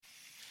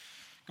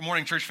Good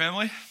morning, church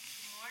family.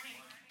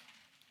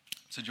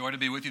 It's a joy to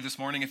be with you this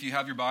morning. If you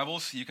have your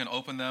Bibles, you can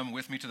open them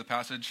with me to the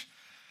passage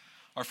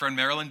our friend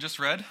Marilyn just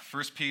read,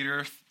 1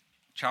 Peter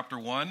chapter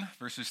 1,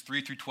 verses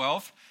 3 through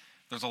 12.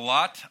 There's a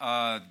lot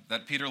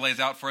that Peter lays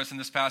out for us in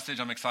this passage.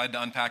 I'm excited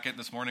to unpack it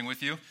this morning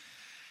with you.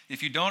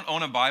 If you don't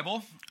own a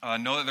Bible,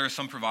 know that there's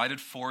some provided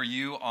for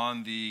you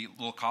on the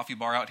little coffee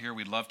bar out here.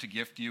 We'd love to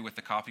gift you with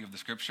a copy of the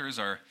scriptures,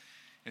 or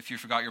if you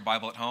forgot your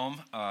Bible at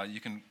home, you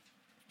can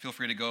feel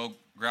free to go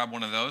grab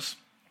one of those.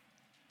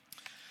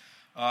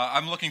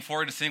 I'm looking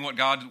forward to seeing what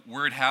God's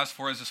Word has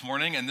for us this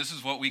morning, and this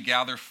is what we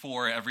gather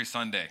for every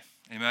Sunday.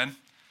 Amen?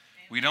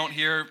 We don't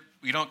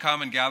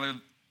come and gather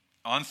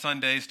on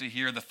Sundays to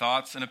hear the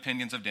thoughts and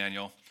opinions of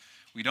Daniel.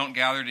 We don't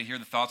gather to hear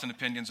the thoughts and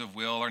opinions of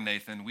Will or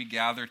Nathan. We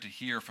gather to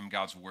hear from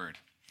God's Word.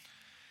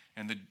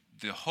 And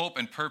the hope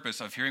and purpose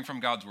of hearing from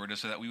God's Word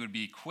is so that we would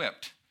be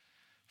equipped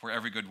for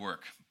every good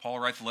work. Paul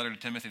writes a letter to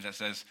Timothy that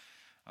says,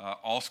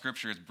 all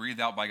Scripture is breathed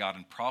out by God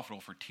and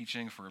profitable for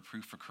teaching, for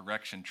reproof, for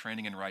correction,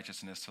 training in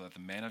righteousness, so that the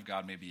man of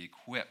God may be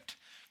equipped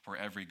for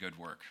every good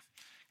work.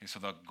 Okay, so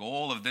the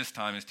goal of this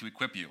time is to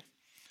equip you.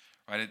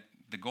 Right?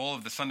 The goal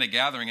of the Sunday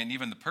gathering and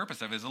even the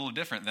purpose of it is a little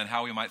different than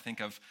how we might think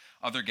of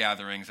other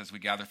gatherings as we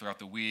gather throughout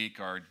the week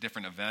or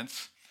different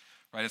events.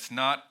 Right? It's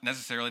not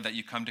necessarily that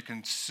you come to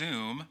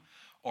consume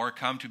or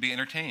come to be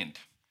entertained.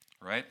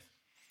 Right?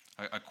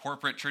 A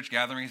corporate church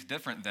gathering is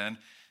different than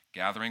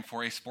gathering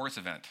for a sports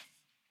event,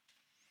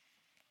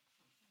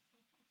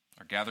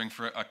 or gathering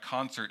for a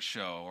concert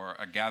show, or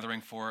a gathering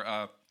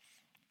for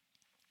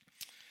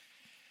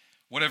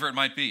whatever it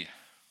might be,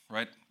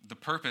 right? The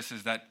purpose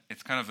is that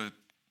it's kind of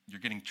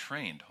you're getting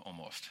trained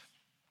almost.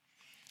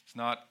 It's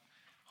not,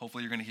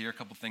 hopefully you're going to hear a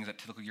couple things that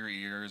tickle your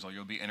ears, or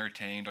you'll be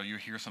entertained, or you'll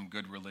hear some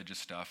good religious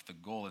stuff. The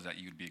goal is that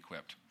you'd be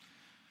equipped.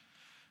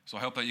 So I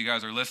hope that you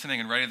guys are listening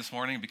and ready this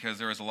morning, because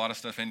there is a lot of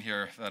stuff in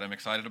here that I'm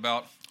excited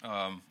about.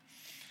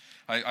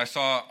 I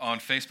saw on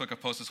Facebook a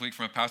post this week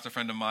from a pastor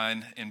friend of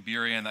mine in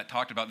Burien that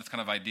talked about this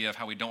kind of idea of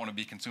how we don't want to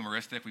be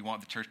consumeristic. We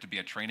want the church to be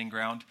a training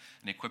ground,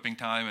 an equipping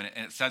time. And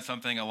it said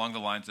something along the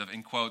lines of,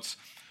 in quotes,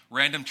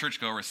 random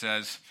churchgoer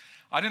says,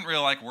 I didn't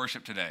really like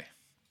worship today.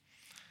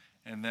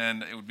 And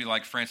then it would be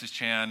like Francis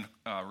Chan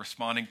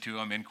responding to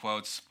him, in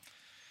quotes,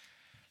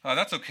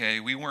 that's okay,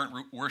 we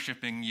weren't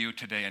worshiping you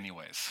today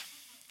anyways.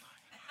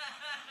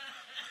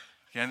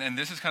 And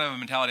this is kind of a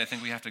mentality I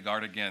think we have to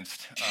guard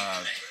against.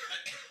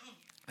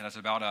 That it's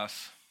about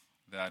us,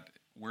 that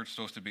we're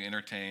supposed to be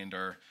entertained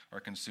or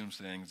consume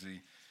things.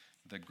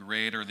 The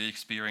grade or the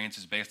experience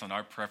is based on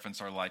our preference,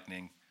 our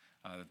liking.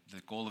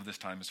 The goal of this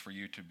time is for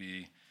you to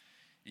be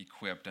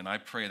equipped. And I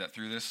pray that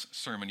through this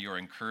sermon you are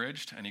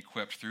encouraged and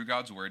equipped through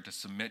God's Word to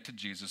submit to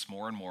Jesus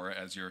more and more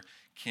as your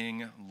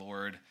King,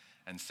 Lord,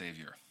 and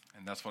Savior.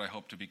 And that's what I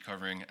hope to be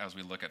covering as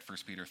we look at 1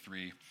 Peter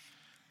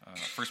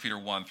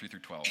 1 3 through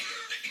 12.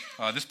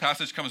 This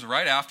passage comes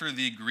right after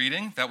the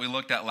greeting that we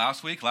looked at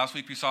last week. Last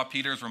week we saw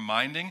Peter's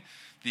reminding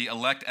the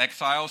elect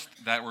exiles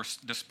that were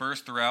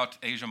dispersed throughout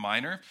Asia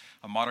Minor,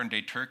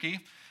 modern-day Turkey,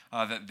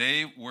 that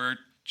they were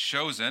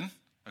chosen,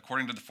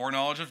 according to the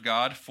foreknowledge of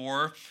God,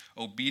 for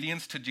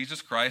obedience to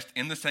Jesus Christ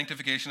in the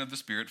sanctification of the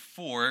Spirit,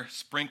 for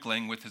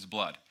sprinkling with his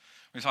blood.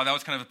 We saw that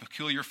was kind of a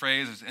peculiar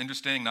phrase. It's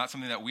interesting, not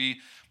something that we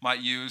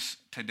might use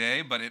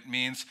today, but it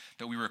means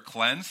that we were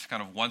cleansed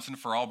kind of once and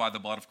for all by the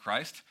blood of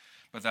Christ,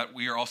 but that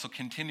we are also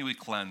continually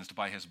cleansed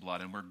by his blood,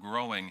 and we're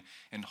growing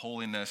in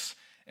holiness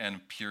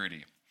and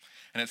purity.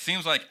 And it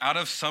seems like out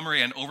of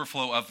summary and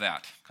overflow of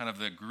that, kind of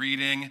the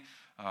greeting,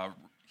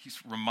 he's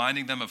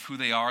reminding them of who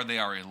they are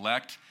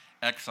elect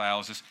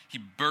exiles. He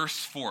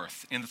bursts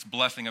forth in this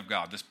blessing of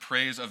God, this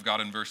praise of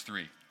God in verse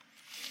 3.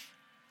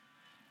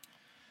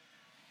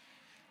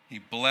 He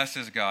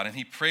blesses God, and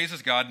he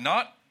praises God,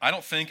 not, I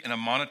don't think, in a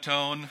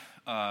monotone,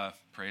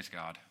 praise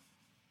God.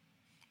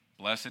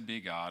 Blessed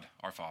be God,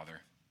 our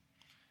Father.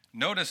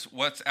 Notice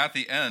what's at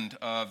the end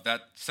of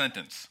that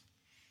sentence.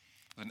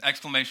 There's an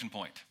exclamation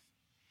point.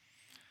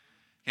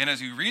 And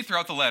as you read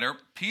throughout the letter,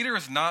 Peter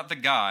is not the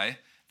guy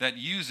that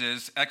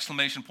uses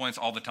exclamation points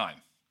all the time.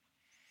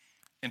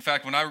 In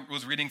fact, when I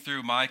was reading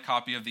through my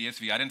copy of the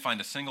ESV, I didn't find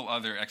a single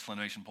other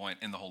exclamation point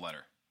in the whole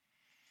letter.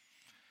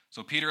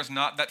 So Peter is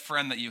not that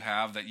friend that you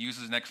have that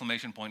uses an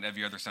exclamation point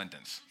every other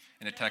sentence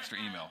in a text or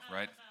email,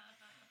 right?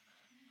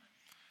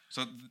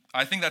 So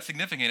I think that's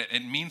significant.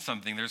 It means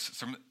something. There's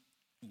some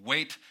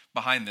weight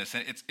behind this.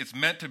 And it's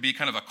meant to be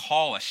kind of a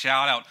call, a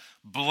shout out.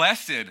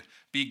 Blessed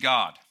be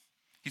God.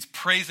 He's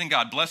praising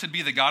God. Blessed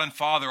be the God and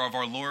Father of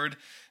our Lord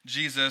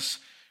Jesus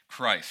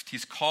Christ.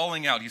 He's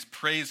calling out. He's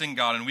praising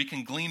God. And we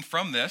can glean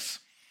from this,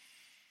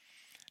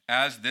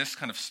 as this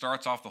kind of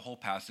starts off the whole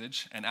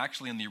passage, and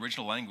actually in the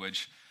original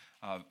language,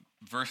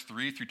 verse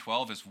 3 through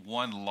 12 is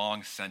one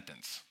long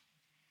sentence.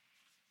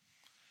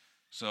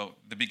 So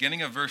the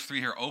beginning of verse 3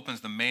 here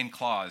opens the main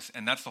clause,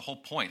 and that's the whole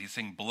point. He's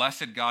saying,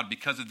 blessed God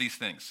because of these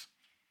things,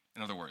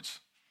 in other words.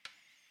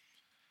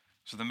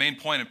 So the main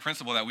point and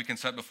principle that we can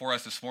set before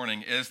us this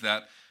morning is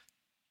that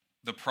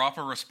the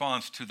proper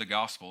response to the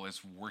gospel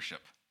is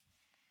worship.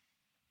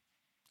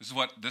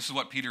 This is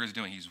what Peter is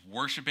doing. He's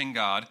worshiping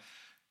God,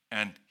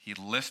 and he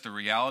lists the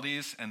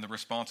realities and the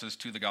responses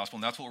to the gospel.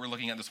 And that's what we're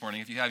looking at this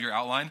morning. If you have your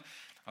outline,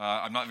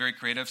 I'm not very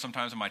creative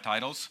sometimes in my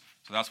titles,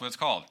 so that's what it's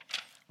called.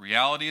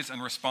 Realities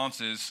and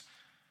responses,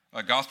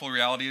 gospel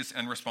realities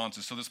and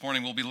responses. So this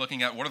morning we'll be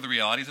looking at what are the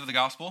realities of the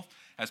gospel,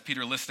 as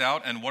Peter lists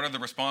out, and what are the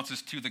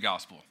responses to the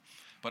gospel.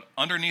 But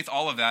underneath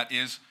all of that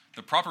is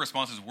the proper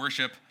response is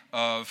worship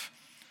of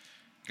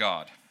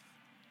God.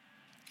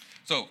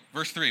 So,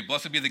 verse 3,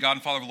 blessed be the God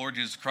and Father of the Lord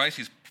Jesus Christ.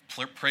 He's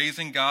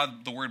praising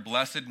God. The word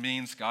blessed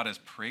means God is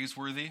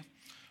praiseworthy,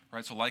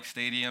 right? So like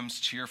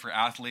stadiums cheer for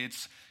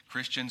athletes,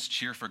 Christians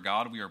cheer for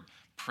God. We are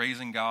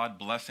praising God,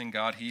 blessing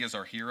God. He is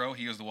our hero.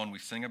 He is the one we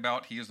sing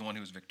about. He is the one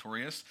who is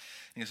victorious.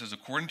 And he says,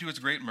 according to his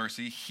great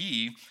mercy,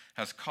 he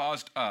has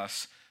caused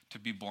us to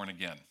be born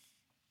again.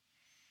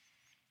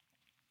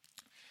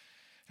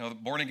 Now,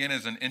 born again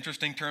is an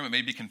interesting term. It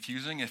may be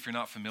confusing if you're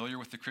not familiar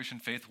with the Christian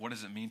faith. What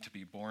does it mean to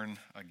be born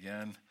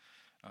again?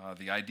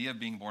 The idea of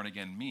being born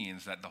again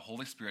means that the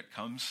Holy Spirit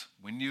comes,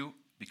 when you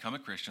become a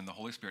Christian, the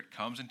Holy Spirit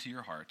comes into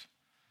your heart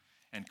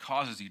and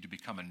causes you to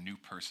become a new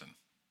person.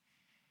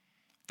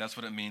 That's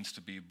what it means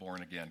to be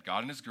born again.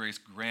 God in his grace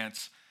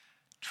grants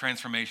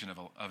transformation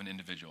of an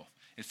individual.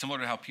 It's similar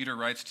to how Peter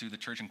writes to the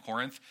church in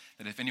Corinth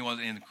that if anyone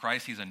is in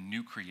Christ, he's a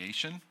new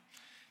creation.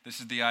 This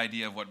is the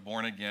idea of what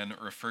born again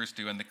refers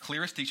to. And the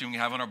clearest teaching we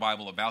have in our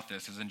Bible about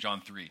this is in John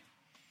 3.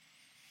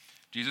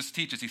 Jesus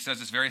teaches, he says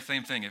this very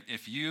same thing.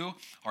 If you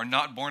are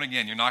not born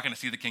again, you're not going to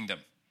see the kingdom.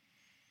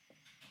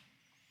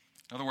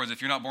 In other words,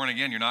 if you're not born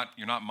again, you're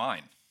not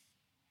mine.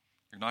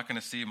 You're not going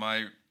to see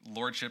my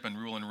lordship and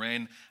rule and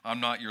reign. I'm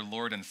not your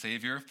Lord and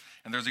Savior.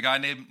 And there's a guy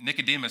named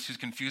Nicodemus who's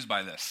confused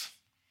by this.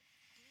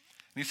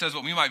 And he says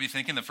what we might be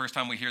thinking the first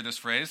time we hear this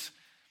phrase.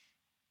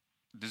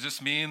 Does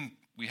this mean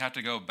we have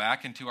to go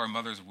back into our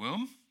mother's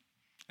womb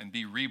and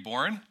be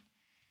reborn?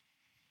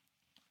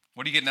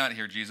 What are you getting at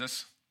here,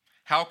 Jesus?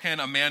 How can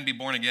a man be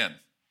born again?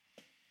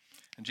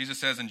 And Jesus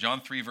says in John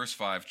 3, verse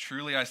 5,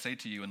 truly I say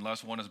to you,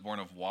 unless one is born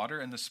of water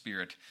and the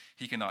Spirit,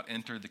 he cannot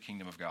enter the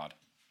kingdom of God.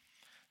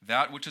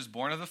 That which is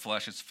born of the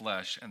flesh is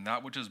flesh, and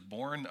that which is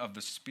born of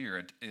the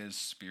Spirit is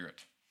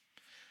spirit.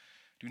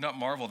 Do not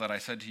marvel that I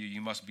said to you, you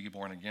must be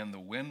born again. The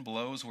wind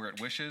blows where it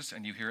wishes,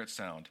 and you hear its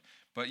sound,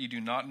 but you do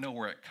not know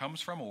where it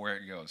comes from or where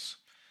it goes.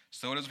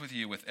 So it is with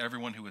you, with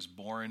everyone who is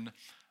born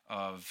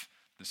of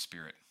the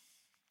Spirit.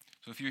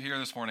 So if you're here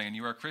this morning and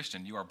you are a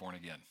Christian, you are born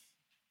again.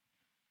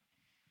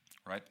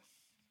 Right?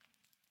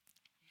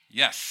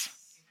 Yes.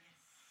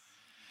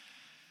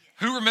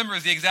 Who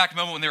remembers the exact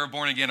moment when they were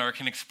born again or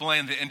can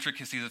explain the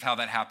intricacies of how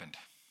that happened?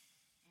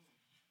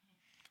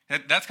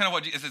 That's kind of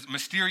what is this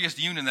mysterious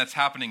union that's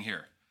happening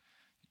here.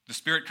 The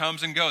Spirit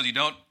comes and goes. You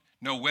don't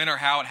know when or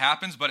how it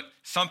happens, but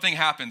something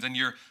happens and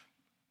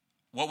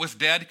what was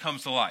dead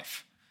comes to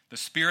life. The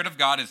Spirit of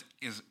God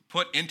is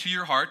put into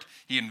your heart.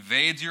 He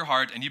invades your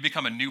heart and you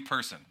become a new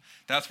person.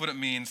 That's what it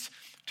means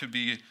to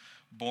be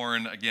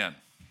born again.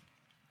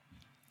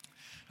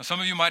 Now, some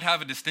of you might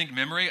have a distinct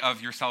memory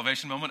of your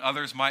salvation moment.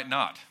 Others might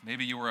not.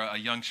 Maybe you were a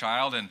young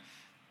child and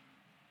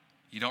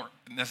you don't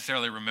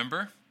necessarily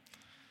remember.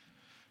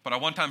 But I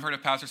one time heard a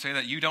pastor say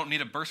that you don't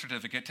need a birth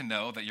certificate to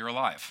know that you're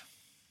alive.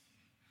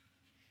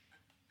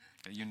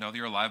 Okay, you know that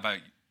you're alive by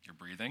your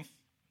breathing.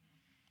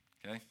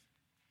 Okay?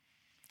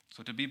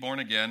 So to be born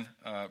again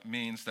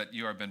means that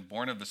you have been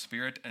born of the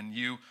Spirit and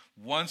you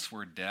once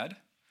were dead.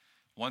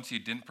 Once you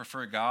didn't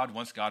prefer God,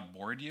 once God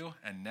bored you,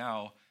 and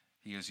now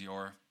he is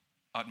your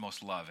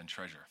utmost love and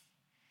treasure.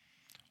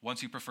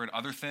 Once you preferred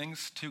other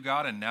things to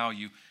God, and now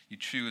you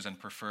choose and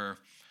prefer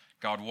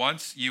God.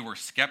 Once you were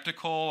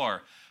skeptical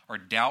or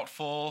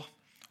doubtful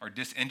or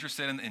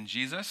disinterested in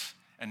Jesus,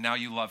 and now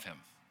you love him.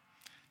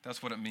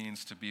 That's what it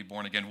means to be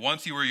born again.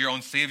 Once you were your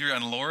own Savior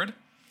and Lord,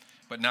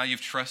 but now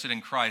you've trusted in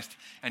Christ,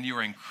 and you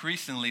are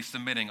increasingly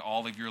submitting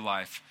all of your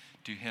life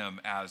to him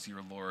as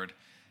your Lord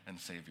and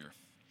Savior.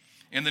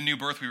 In the new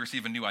birth, we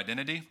receive a new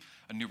identity,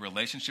 a new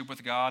relationship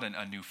with God, and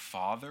a new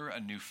father, a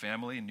new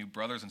family, new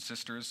brothers and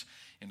sisters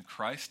in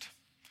Christ.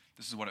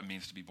 This is what it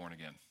means to be born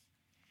again.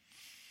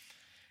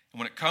 And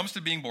when it comes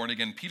to being born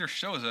again, Peter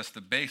shows us the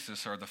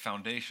basis or the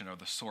foundation or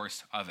the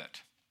source of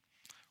it.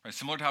 Right?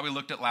 Similar to how we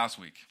looked at last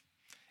week.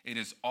 It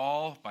is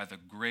all by the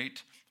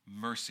great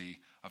mercy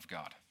of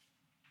God.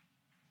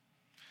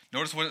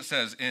 Notice what it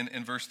says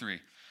in verse 3.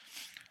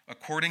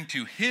 According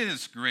to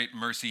his great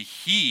mercy,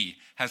 he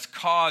has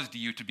caused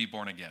you to be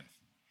born again.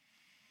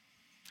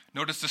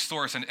 Notice the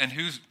source and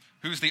who's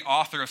the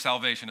author of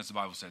salvation, as the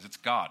Bible says. It's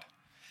God.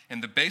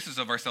 And the basis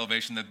of our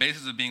salvation, the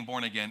basis of being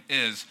born again,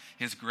 is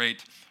his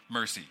great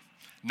mercy.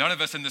 None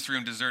of us in this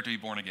room deserve to be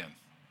born again.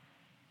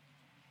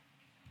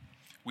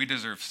 We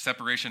deserve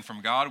separation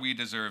from God. We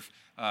deserve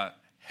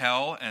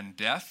hell and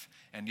death.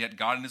 And yet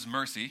God in his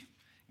mercy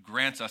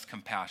grants us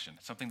compassion,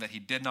 something that he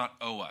did not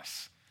owe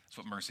us. That's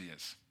what mercy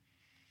is.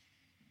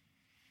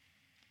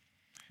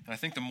 And I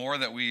think the more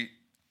that we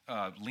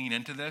lean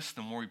into this,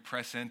 the more we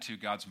press into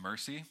God's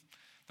mercy,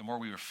 the more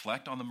we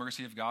reflect on the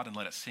mercy of God and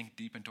let it sink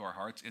deep into our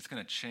hearts, it's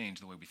going to change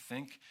the way we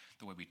think,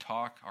 the way we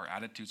talk, our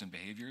attitudes and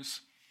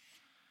behaviors.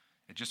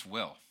 It just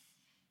will.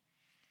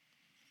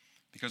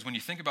 Because when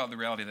you think about the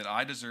reality that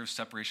I deserve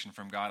separation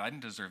from God, I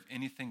didn't deserve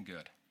anything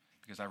good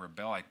because I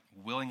rebel. I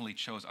willingly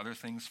chose other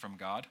things from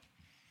God.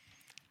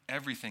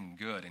 Everything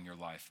good in your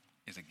life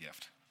is a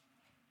gift.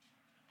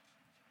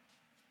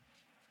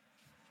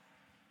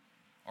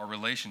 Our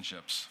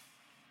relationships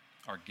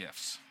are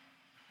gifts.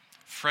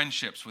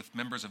 Friendships with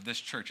members of this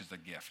church is a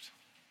gift.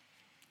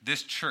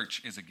 This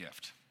church is a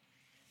gift.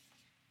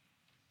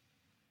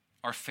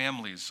 Our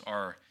families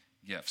are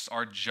gifts.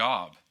 Our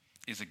job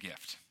is a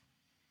gift.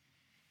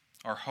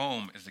 Our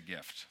home is a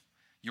gift.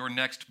 Your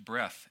next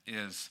breath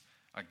is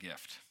a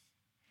gift.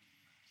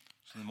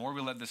 So the more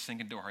we let this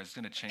sink into our hearts, it's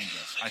going to change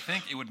us. I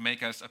think it would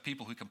make us a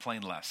people who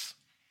complain less.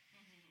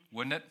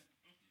 Wouldn't it?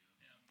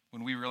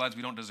 When we realize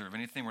we don't deserve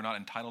anything, we're not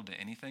entitled to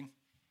anything.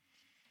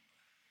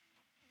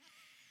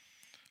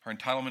 Our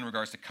entitlement in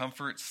regards to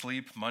comfort,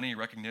 sleep, money,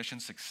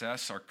 recognition,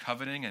 success, our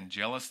coveting and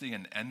jealousy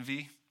and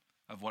envy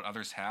of what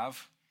others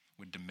have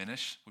would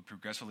diminish, would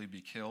progressively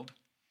be killed.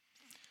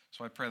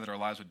 So I pray that our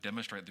lives would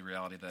demonstrate the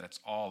reality that it's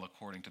all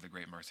according to the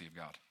great mercy of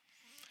God.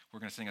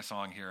 We're going to sing a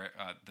song here,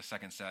 the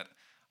second set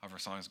of our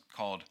songs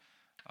called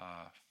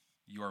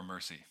Your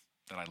Mercy,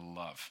 that I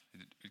love.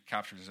 It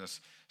captures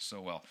us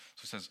so well.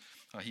 So it says,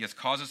 he has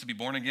caused us to be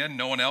born again.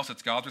 No one else.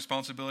 It's God's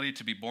responsibility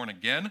to be born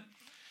again.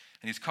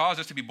 And he's caused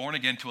us to be born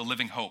again to a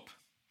living hope.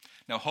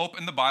 Now, hope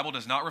in the Bible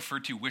does not refer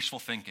to wishful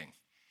thinking.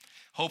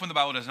 Hope in the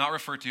Bible does not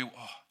refer to,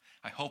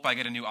 I hope I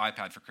get a new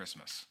iPad for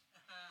Christmas.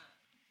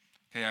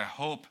 Okay, I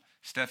hope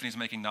Stephanie's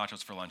making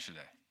nachos for lunch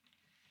today.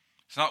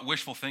 It's not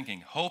wishful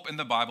thinking. Hope in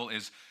the Bible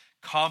is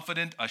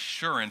confident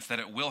assurance that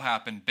it will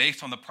happen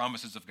based on the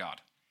promises of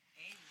God.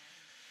 Amen.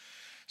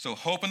 So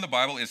hope in the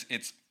Bible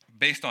it's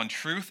based on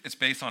truth, it's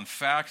based on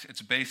facts,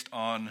 it's based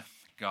on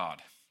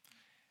God.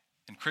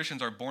 And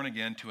Christians are born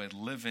again to a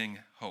living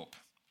hope.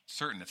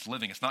 Certain, it's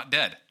living, it's not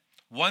dead.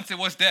 Once it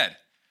was dead.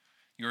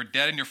 You were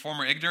dead in your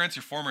former ignorance,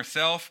 your former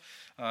self,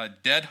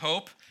 dead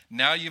hope.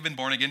 Now you've been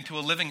born again to a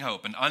living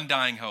hope, an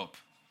undying hope,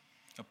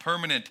 a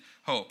permanent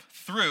hope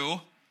through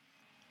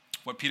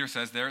what Peter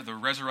says there, the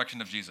resurrection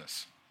of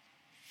Jesus.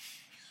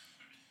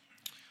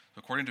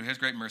 According to his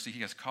great mercy,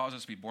 he has caused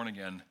us to be born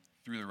again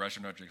through the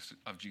resurrection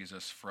of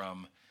Jesus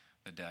from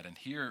the dead. And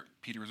here,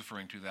 Peter is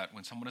referring to that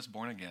when someone is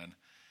born again,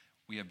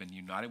 we have been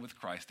united with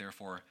Christ.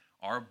 Therefore,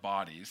 our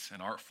bodies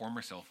and our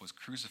former self was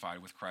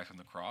crucified with Christ on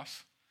the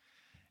cross.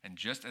 And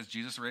just as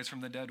Jesus raised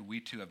from the dead,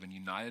 we too have been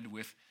united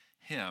with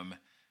him,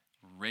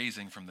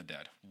 raising from the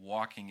dead,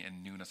 walking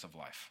in newness of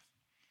life.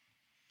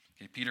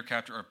 Okay,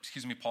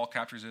 Paul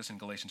captures this in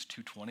Galatians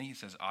 2:20. He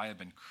says, I have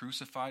been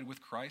crucified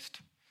with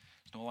Christ.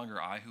 It's no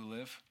longer I who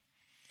live.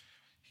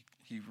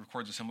 He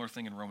records a similar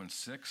thing in Romans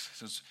 6. He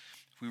says,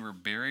 we were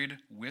buried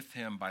with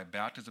him by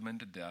baptism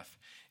into death,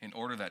 in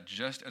order that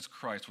just as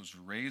Christ was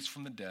raised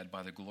from the dead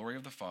by the glory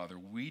of the Father,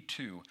 we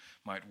too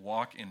might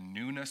walk in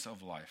newness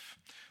of life.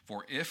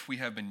 For if we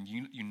have been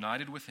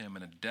united with him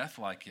in a death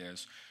like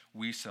his,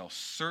 we shall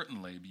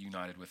certainly be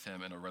united with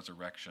him in a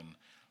resurrection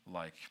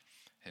like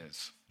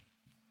his.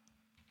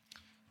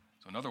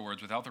 So in other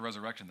words, without the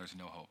resurrection, there's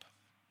no hope.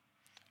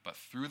 But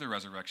through the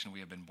resurrection,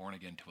 we have been born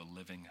again to a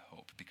living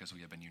hope because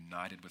we have been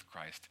united with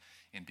Christ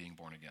in being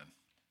born again.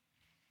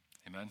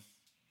 Amen?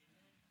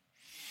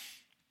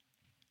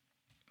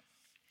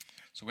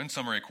 So in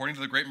summary, according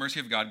to the great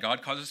mercy of God,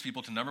 God causes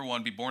people to, number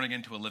one, be born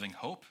again to a living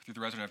hope through the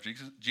resurrection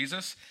of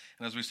Jesus.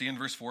 And as we see in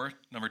verse 4,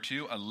 number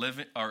two,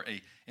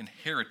 a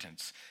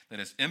inheritance that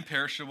is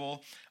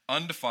imperishable,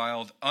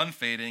 undefiled,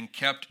 unfading,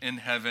 kept in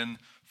heaven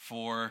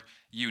for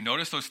you.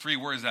 Notice those three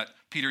words that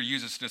Peter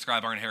uses to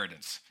describe our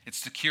inheritance. It's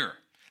secure.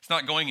 It's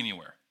not going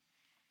anywhere.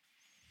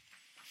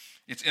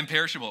 It's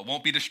imperishable. It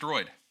won't be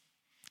destroyed.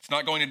 It's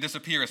not going to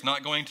disappear. It's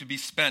not going to be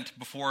spent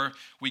before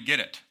we get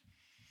it.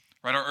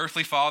 Right? Our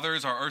earthly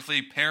fathers, our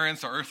earthly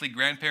parents, our earthly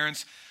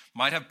grandparents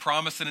might have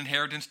promised an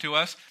inheritance to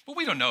us, but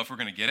we don't know if we're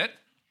going to get it.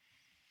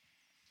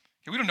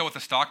 We don't know what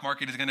the stock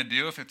market is going to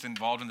do if it's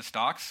involved in the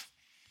stocks.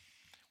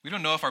 We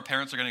don't know if our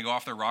parents are going to go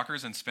off their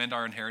rockers and spend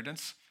our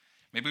inheritance.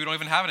 Maybe we don't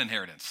even have an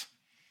inheritance,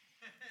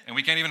 and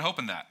we can't even hope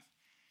in that.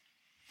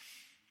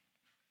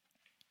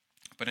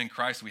 But in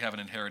Christ, we have an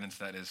inheritance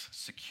that is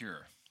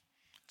secure.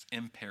 It's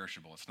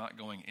imperishable. It's not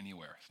going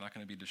anywhere. It's not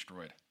going to be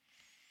destroyed.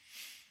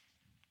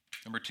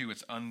 Number two,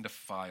 it's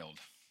undefiled.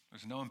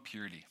 There's no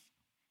impurity.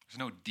 There's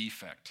no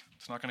defect.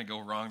 It's not going to go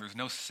wrong. There's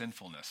no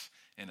sinfulness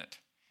in it.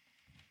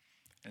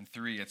 And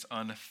three, it's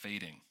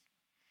unfading.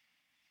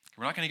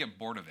 We're not going to get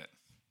bored of it.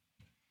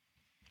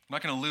 We're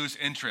not going to lose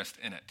interest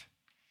in it.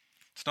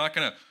 It's not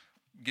going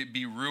to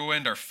be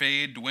ruined or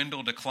fade,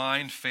 dwindle,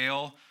 decline,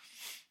 fail.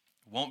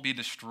 It won't be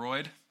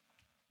destroyed.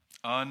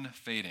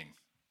 Unfading.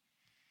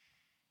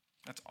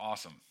 That's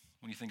awesome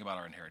when you think about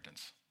our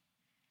inheritance.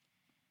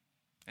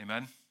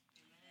 Amen?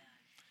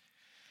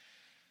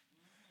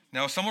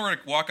 Now, if someone were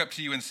to walk up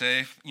to you and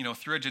say,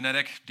 through a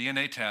genetic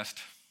DNA test,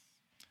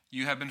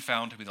 you have been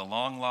found to be the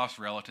long-lost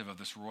relative of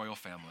this royal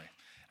family,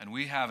 And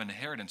we have an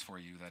inheritance for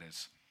you that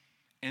is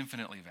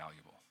infinitely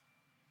valuable.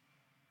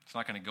 It's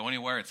not going to go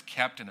anywhere. It's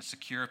kept in a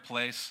secure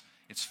place.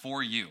 It's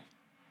for you.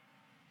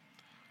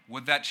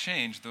 Would that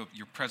change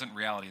your present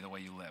reality, the way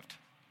you lived?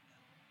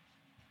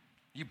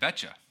 You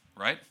betcha,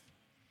 right?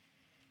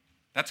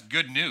 That's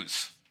good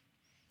news.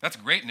 That's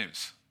great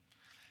news.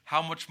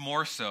 How much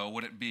more so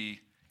would it be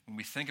when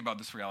we think about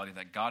this reality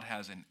that God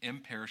has an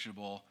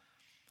imperishable,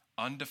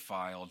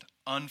 undefiled,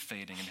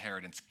 unfading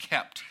inheritance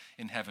kept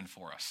in heaven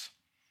for us?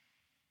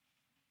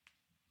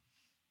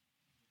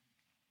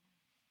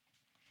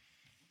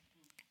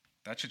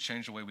 That should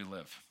change the way we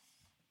live,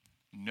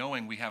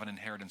 knowing we have an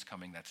inheritance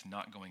coming that's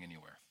not going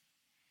anywhere.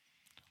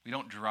 We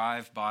don't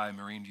drive by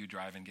Marine View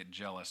Drive and get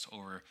jealous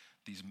over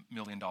these $1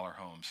 million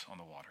homes on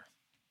the water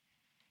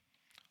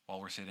while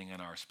we're sitting in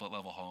our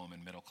split-level home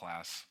in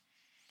middle-class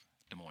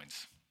Des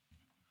Moines.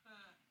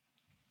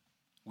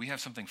 We have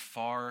something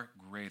far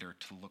greater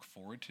to look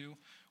forward to.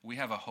 We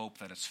have a hope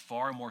that is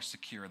far more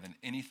secure than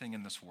anything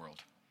in this world.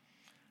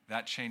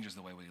 That changes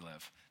the way we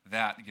live.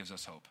 That gives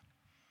us hope.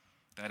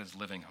 That is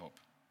living hope.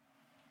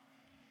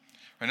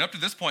 And up to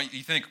this point,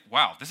 you think,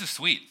 wow, this is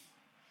sweet.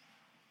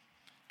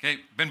 Okay,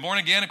 been born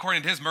again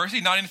according to his mercy,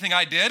 not anything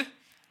I did.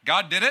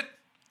 God did it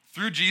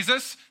through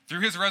Jesus, through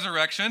his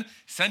resurrection,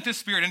 sent his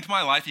Spirit into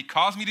my life. He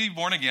caused me to be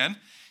born again.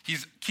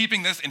 He's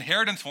keeping this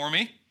inheritance for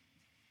me.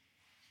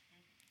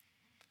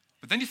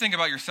 But then you think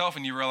about yourself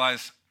and you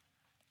realize,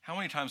 how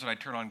many times did I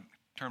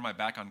turn my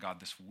back on God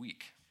this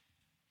week?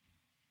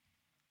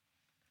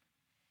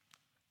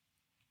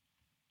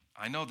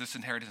 I know this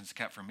inheritance is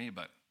kept for me,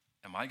 but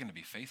am I going to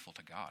be faithful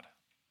to God?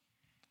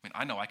 I mean,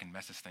 I know I can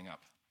mess this thing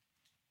up.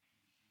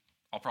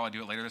 I'll probably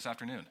do it later this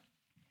afternoon.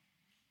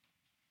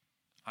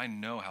 I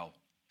know how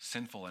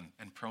sinful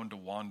and prone to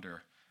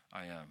wander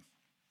I am.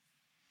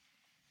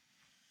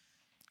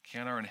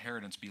 Can our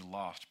inheritance be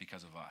lost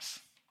because of us?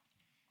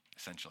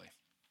 Essentially.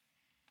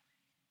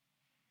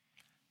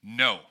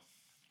 No.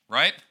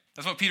 Right?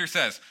 That's what Peter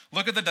says.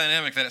 Look at the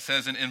dynamic that it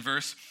says in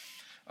verse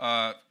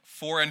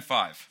 4 and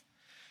 5.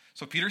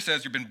 So Peter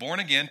says, you've been born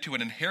again to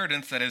an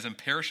inheritance that is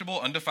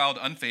imperishable, undefiled,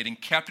 unfading,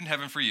 kept in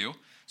heaven for you.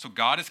 So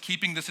God is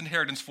keeping this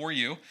inheritance for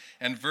you.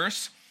 And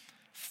verse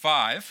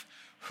 5,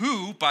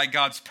 who by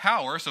God's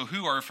power, so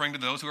who are referring to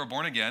those who are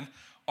born again,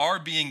 are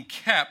being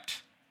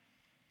kept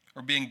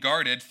or being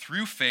guarded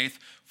through faith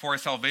for a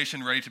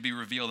salvation ready to be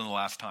revealed in the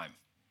last time.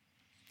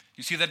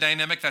 You see the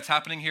dynamic that's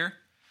happening here?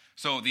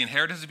 So the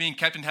inheritance is being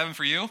kept in heaven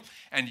for you,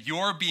 and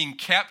you're being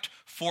kept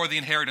for the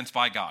inheritance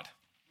by God.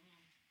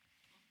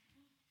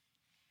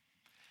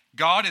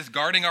 God is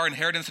guarding our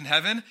inheritance in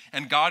heaven,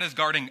 and God is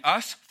guarding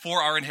us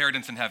for our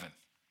inheritance in heaven.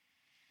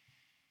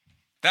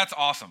 That's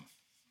awesome.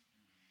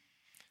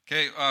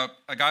 Okay,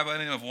 a guy by the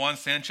name of Juan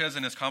Sanchez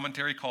in his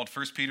commentary called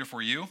 1 Peter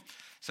for You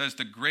says,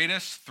 the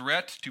greatest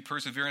threat to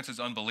perseverance is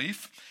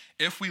unbelief.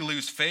 If we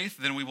lose faith,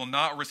 then we will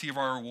not receive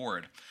our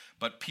reward.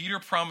 But Peter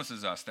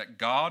promises us that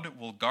God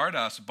will guard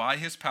us by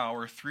his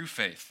power through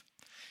faith.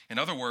 In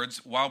other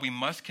words, while we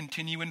must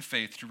continue in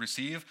faith to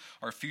receive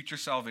our future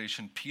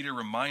salvation, Peter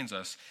reminds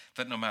us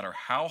that no matter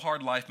how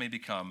hard life may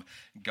become,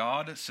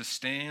 God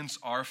sustains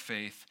our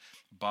faith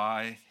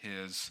by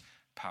his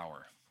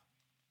power.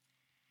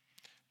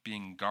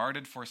 Being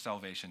guarded for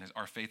salvation,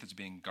 our faith is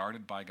being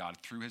guarded by God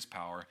through his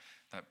power.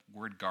 That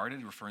word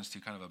guarded refers to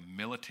kind of a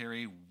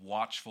military,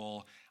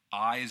 watchful,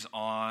 eyes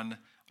on,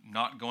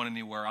 not going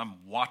anywhere.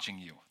 I'm watching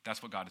you.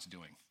 That's what God is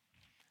doing.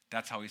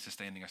 That's how he's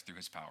sustaining us through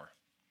his power.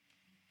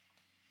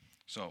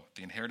 So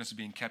the inheritance is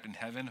being kept in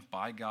heaven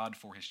by God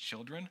for his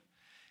children,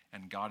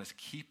 and God is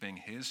keeping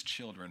his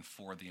children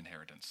for the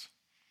inheritance.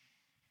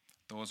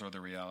 Those are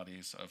the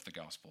realities of the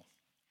gospel.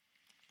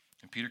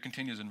 And Peter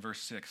continues in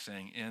verse 6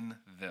 saying,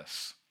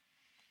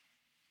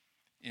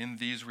 in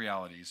these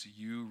realities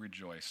you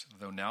rejoice,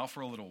 though now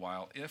for a little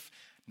while, if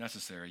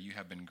necessary, you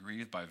have been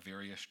grieved by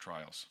various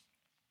trials.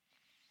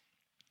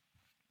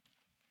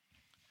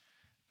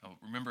 Now,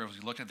 remember, as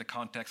we looked at the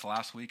context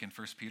last week in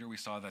 1 Peter, we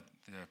saw that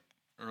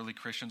the early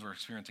Christians were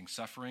experiencing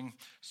suffering,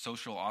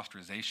 social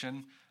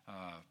ostracization.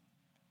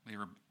 They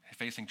were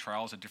facing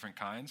trials of different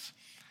kinds.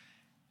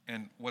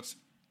 And what's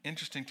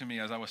interesting to me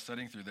as I was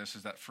studying through this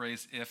is that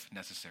phrase, if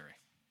necessary.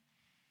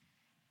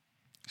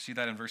 See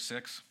that in verse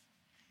 6?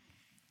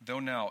 Though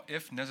now,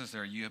 if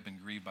necessary, you have been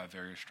grieved by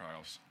various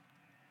trials.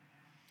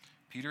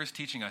 Peter is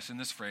teaching us in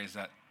this phrase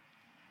that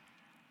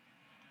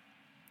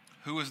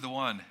who is the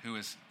one who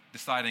is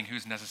deciding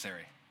who's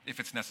necessary, if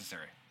it's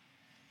necessary?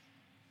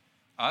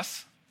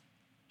 Us?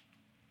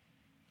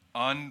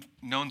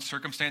 Unknown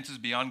circumstances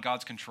beyond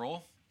God's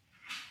control?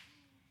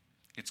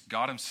 It's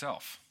God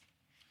himself.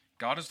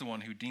 God is the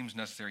one who deems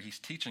necessary. He's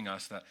teaching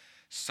us that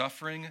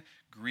suffering,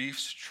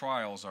 griefs,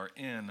 trials are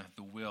in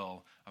the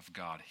will of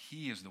God.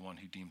 He is the one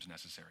who deems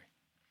necessary.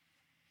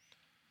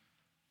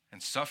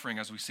 And suffering,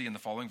 as we see in the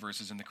following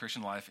verses in the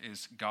Christian life,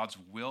 is God's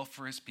will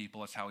for his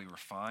people. It's how he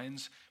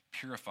refines,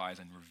 purifies,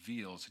 and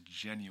reveals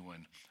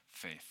genuine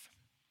faith.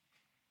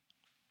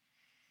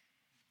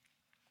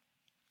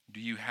 Do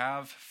you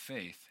have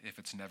faith if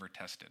it's never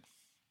tested?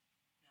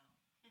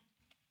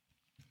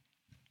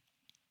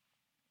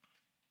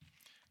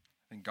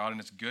 And God in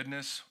his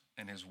goodness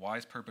and his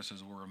wise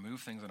purposes will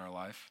remove things in our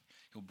life.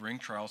 He'll bring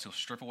trials. He'll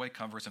strip away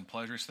comforts and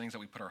pleasures, things that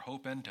we put our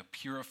hope in to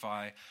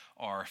purify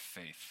our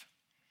faith.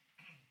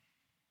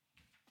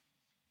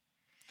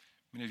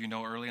 Many of you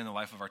know early in the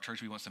life of our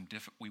church, we went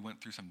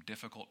through some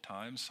difficult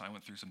times.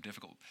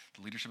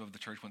 The leadership of the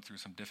church went through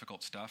some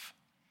difficult stuff.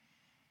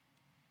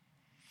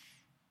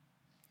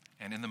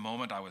 And in the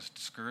moment, I was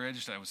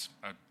discouraged.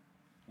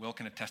 Will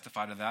can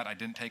testify to that. I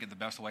didn't take it the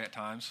best way at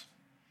times.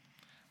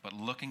 But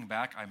looking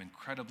back, I'm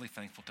incredibly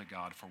thankful to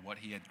God for what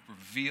he had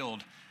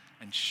revealed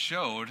and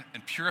showed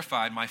and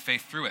purified my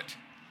faith through it.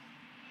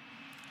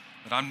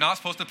 That I'm not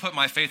supposed to put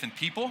my faith in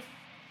people.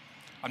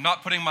 I'm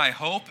not putting my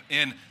hope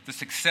in the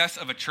success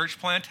of a church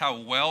plant, how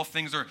well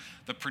things are,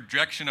 the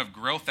projection of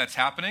growth that's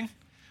happening.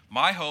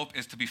 My hope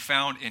is to be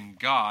found in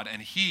God,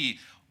 and he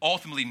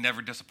ultimately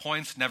never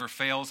disappoints, never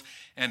fails,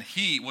 and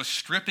he was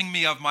stripping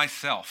me of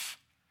myself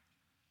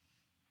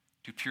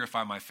to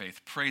purify my faith.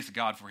 Praise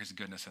God for his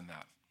goodness in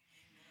that.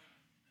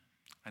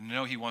 I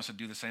know he wants to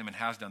do the same and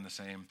has done the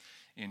same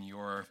in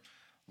your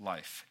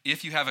life.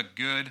 If you have a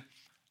good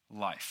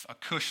life, a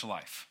cush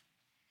life,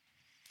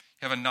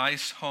 you have a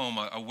nice home,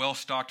 a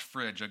well-stocked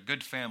fridge, a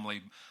good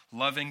family,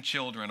 loving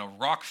children, a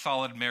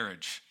rock-solid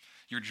marriage,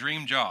 your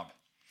dream job,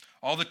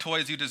 all the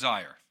toys you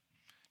desire,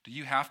 do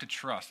you have to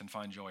trust and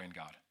find joy in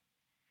God?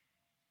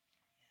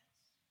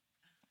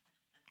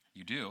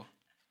 You do,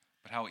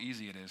 but how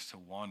easy it is to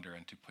wander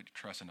and to put your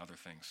trust in other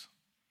things.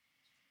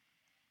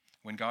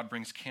 When God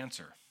brings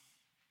cancer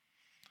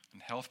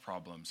and health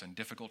problems and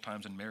difficult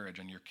times in marriage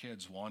and your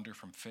kids wander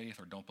from faith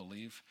or don't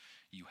believe,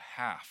 you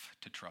have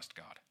to trust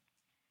God.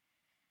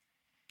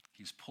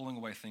 He's pulling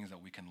away things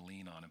that we can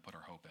lean on and put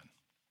our hope in.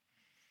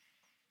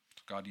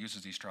 God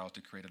uses these trials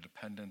to create a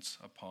dependence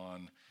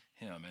upon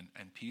him.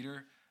 And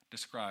Peter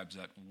describes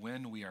that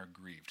when we are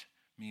grieved,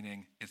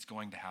 meaning it's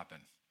going to happen.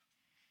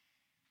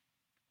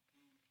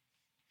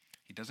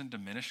 He doesn't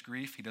diminish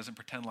grief. He doesn't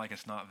pretend like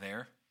it's not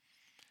there.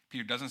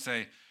 Peter doesn't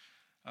say,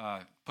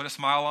 put a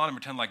smile on and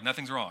pretend like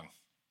nothing's wrong.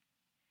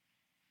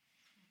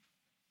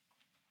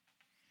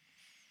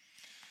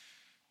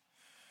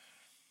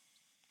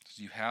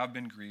 You have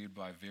been grieved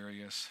by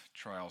various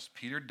trials.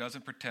 Peter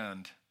doesn't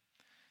pretend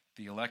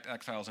the elect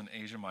exiles in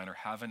Asia Minor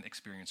haven't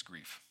experienced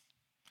grief.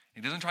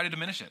 He doesn't try to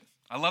diminish it.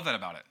 I love that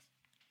about it.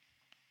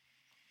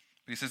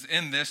 But he says,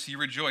 in this you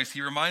rejoice.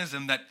 He reminds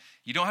them that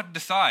you don't have to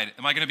decide,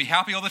 am I going to be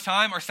happy all the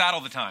time or sad all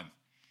the time?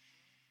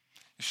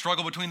 You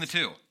struggle between the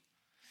two.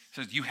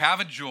 He says, you have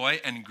a joy,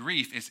 and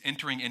grief is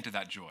entering into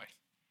that joy.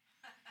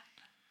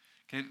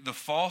 Okay, the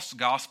false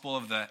gospel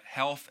of the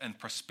health and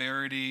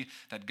prosperity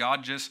that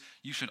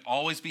you should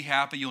always be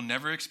happy, you'll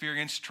never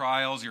experience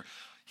trials,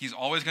 he's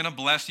always going to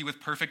bless you with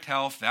perfect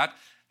health, that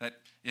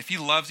if he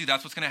loves you,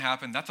 that's what's going to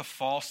happen, that's a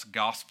false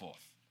gospel.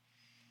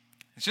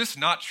 It's just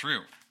not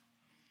true.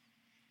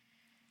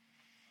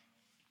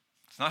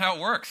 It's not how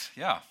it works,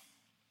 yeah.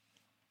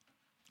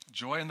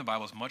 Joy in the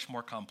Bible is much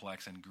more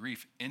complex, and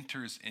grief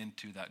enters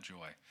into that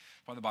joy.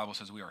 That's why the Bible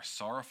says we are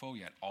sorrowful,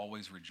 yet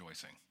always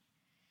rejoicing.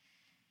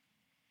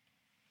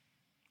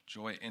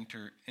 Sorrow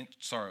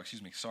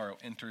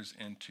enters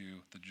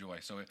into the joy.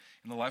 So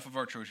in the life of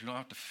our church, we don't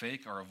have to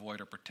fake or avoid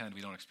or pretend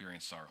we don't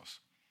experience sorrows.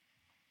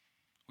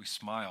 We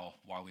smile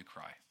while we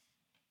cry.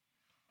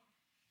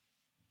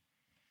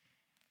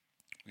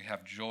 We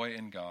have joy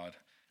in God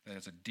that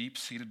is a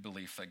deep-seated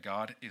belief that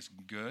God is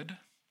good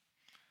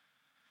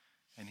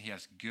and he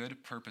has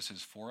good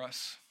purposes for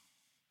us.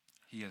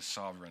 He is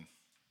sovereign.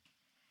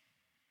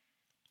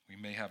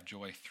 We may have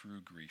joy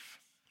through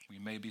grief. We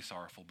may be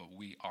sorrowful, but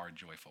we are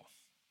joyful.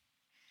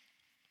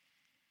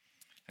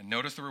 And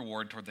notice the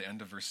reward toward the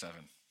end of verse 7.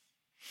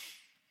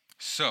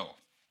 So,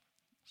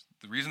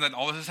 the reason that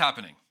all this is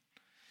happening,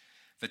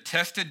 the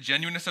tested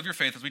genuineness of your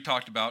faith, as we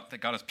talked about, that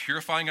God is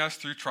purifying us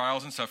through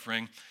trials and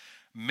suffering,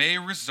 may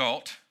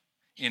result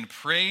in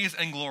praise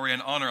and glory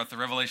and honor at the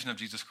revelation of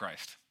Jesus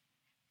Christ.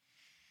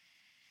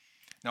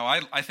 Now,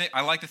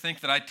 I like to think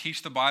that I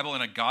teach the Bible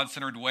in a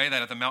God-centered way,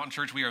 that at the Mountain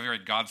Church we are very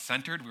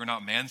God-centered. We are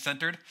not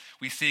man-centered.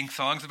 We sing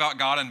songs about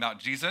God and about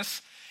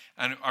Jesus.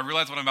 And I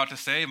realize what I'm about to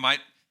say might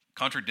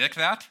contradict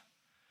that.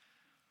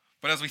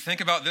 But as we think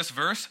about this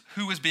verse,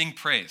 who is being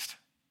praised?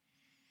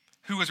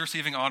 Who is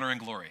receiving honor and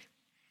glory?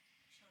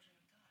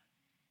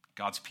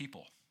 God's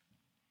people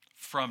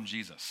from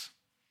Jesus.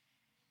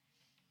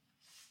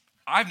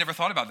 I've never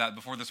thought about that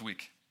before this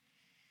week.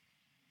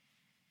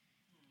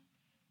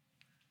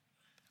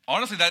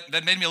 Honestly,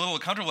 that made me a little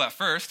uncomfortable at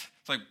first.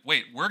 It's like,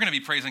 wait, we're going to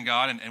be praising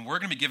God and we're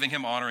going to be giving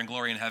him honor and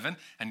glory in heaven.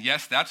 And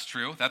yes, that's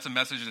true. That's a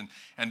message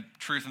and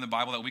truth in the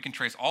Bible that we can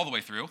trace all the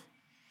way through.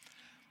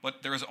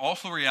 But there is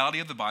also a reality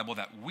of the Bible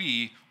that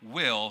we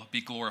will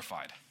be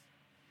glorified.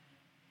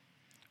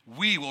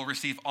 We will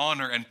receive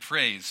honor and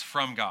praise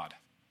from God.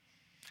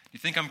 You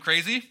think I'm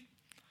crazy?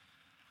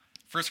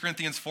 1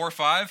 Corinthians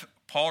 4:5,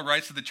 Paul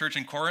writes to the church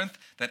in Corinth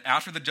that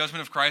after the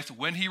judgment of Christ,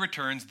 when he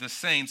returns, the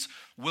saints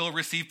will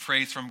receive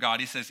praise from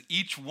God. He says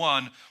each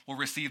one will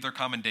receive their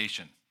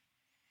commendation.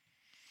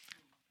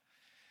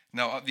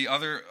 Now, the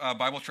other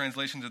Bible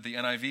translations of the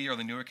NIV or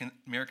the New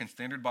American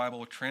Standard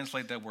Bible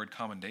translate that word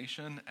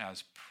commendation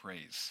as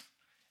praise.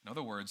 In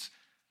other words,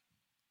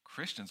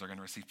 Christians are going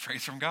to receive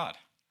praise from God.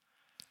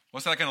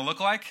 What's that going to look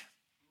like?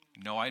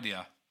 No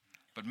idea.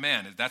 But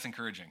man, that's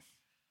encouraging.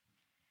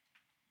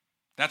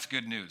 That's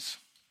good news.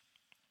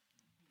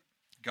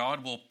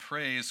 God will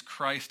praise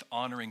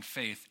Christ-honoring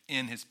faith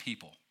in his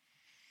people.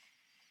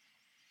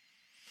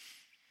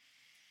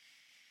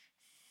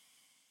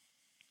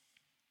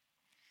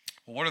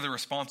 Well, what are the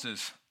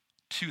responses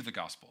to the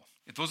gospel?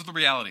 If those are the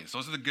realities,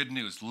 those are the good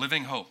news,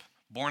 living hope,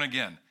 born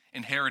again,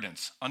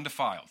 inheritance,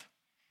 undefiled,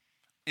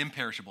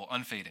 imperishable,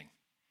 unfading.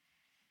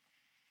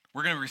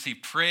 We're going to receive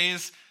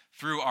praise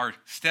through our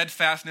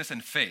steadfastness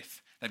and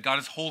faith that God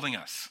is holding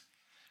us.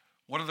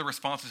 What are the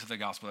responses to the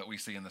gospel that we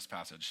see in this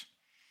passage?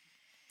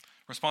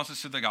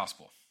 Responses to the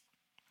gospel.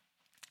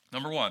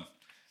 Number one,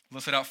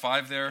 listed out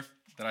 5 there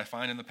that I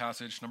find in the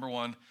passage. Number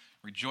 1,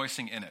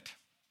 rejoicing in it.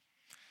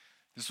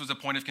 This was a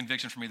point of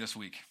conviction for me this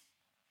week.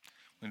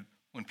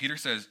 When Peter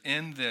says,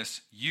 in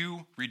this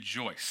you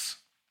rejoice.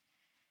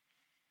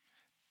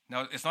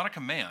 Now, it's not a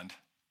command,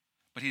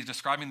 but he's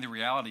describing the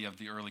reality of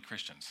the early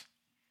Christians.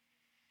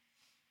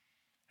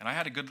 And I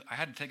had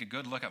to take a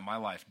good look at my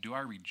life. Do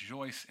I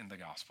rejoice in the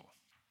gospel?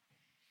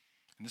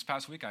 And this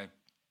past week, I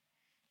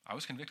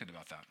was convicted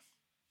about that.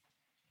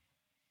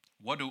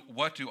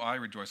 What do I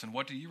rejoice in?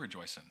 What do you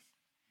rejoice in?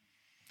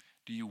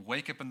 Do you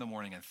wake up in the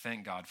morning and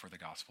thank God for the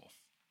gospel?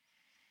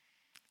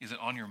 Is it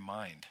on your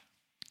mind?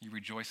 Are you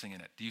rejoicing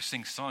in it? Do you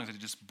sing songs that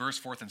just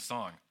burst forth in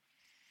song?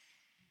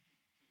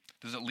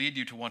 Does it lead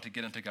you to want to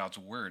get into God's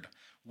word?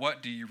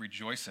 What do you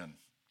rejoice in?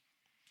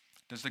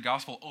 Does the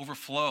gospel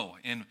overflow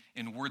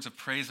in words of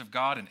praise of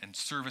God and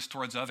service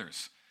towards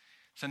others?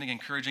 Sending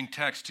encouraging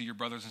texts to your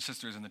brothers and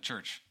sisters in the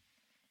church?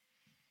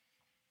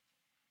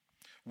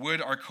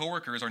 Would our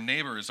coworkers, our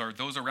neighbors, or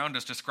those around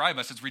us describe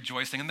us as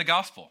rejoicing in the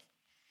gospel?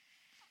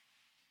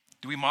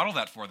 Do we model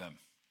that for them?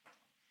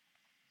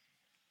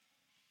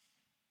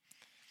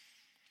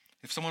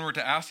 If someone were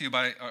to ask you,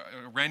 a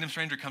random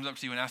stranger comes up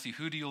to you and asks you,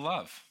 who do you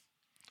love?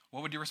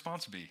 What would your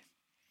response be?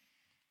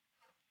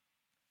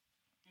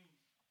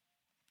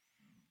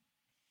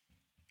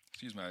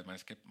 Excuse me,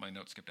 my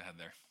note skipped ahead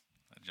there.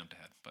 I jumped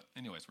ahead. But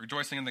anyways,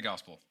 rejoicing in the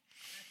gospel.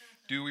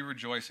 Do we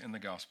rejoice in the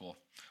gospel?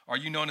 Are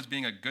you known as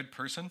being a good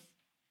person?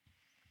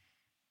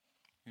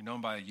 You're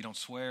known by you don't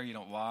swear, you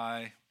don't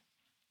lie,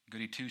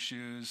 goody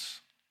two-shoes,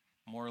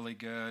 morally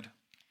good.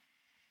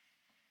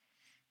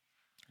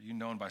 Are you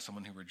known by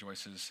someone who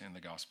rejoices in the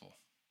gospel?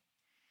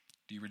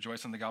 Do you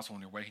rejoice in the gospel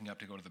when you're waking up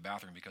to go to the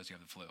bathroom because you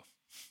have the flu?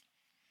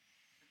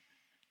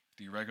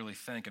 Do you regularly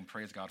thank and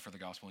praise God for the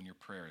gospel in your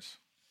prayers?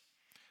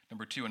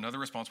 Number 2, another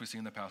response we see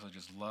in the passage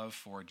is love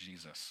for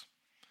Jesus.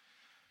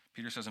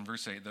 Peter says in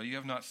verse 8, though you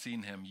have not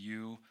seen him,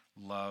 you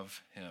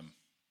love him.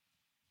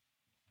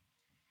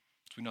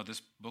 So we know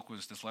this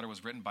letter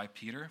was written by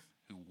Peter,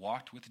 who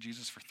walked with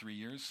Jesus for 3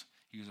 years.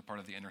 He was a part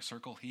of the inner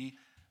circle. He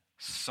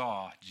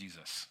saw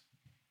Jesus.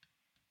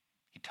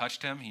 He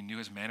touched him. He knew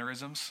his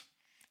mannerisms.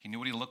 He knew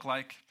what he looked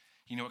like.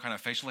 He knew what kind of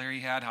facial hair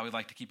he had, how he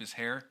liked to keep his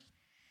hair.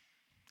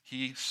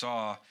 He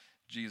saw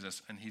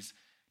Jesus, and he's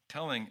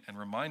telling and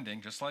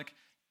reminding, just like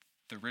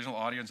the original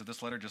audience of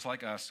this letter, just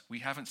like us, we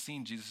haven't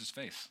seen Jesus'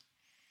 face.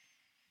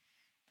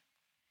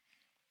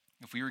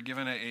 If we were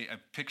given a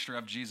picture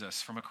of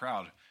Jesus from a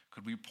crowd,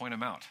 could we point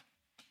him out?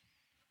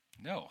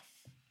 No.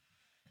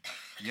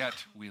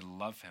 Yet we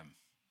love him.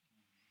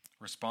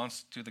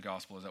 Response to the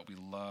gospel is that we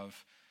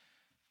love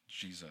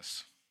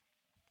Jesus.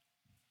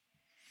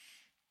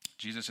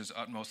 Jesus is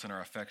utmost in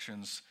our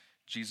affections.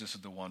 Jesus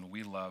is the one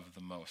we love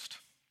the most.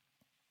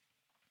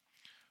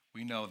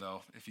 We know,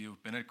 though, if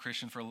you've been a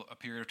Christian for a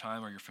period of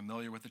time or you're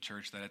familiar with the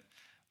church, that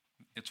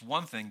it's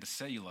one thing to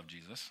say you love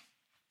Jesus.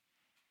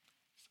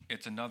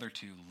 It's another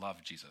to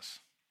love Jesus,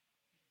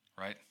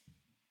 right?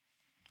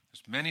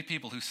 There's many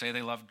people who say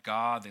they love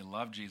God, they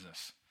love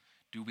Jesus.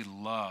 Do we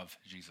love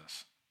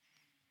Jesus?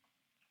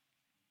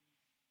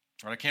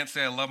 Right? I can't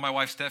say I love my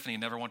wife Stephanie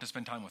and never want to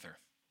spend time with her.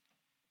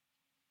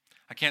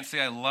 I can't say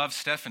I love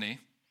Stephanie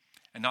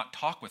and not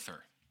talk with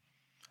her,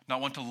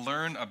 not want to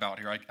learn about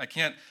her. I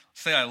can't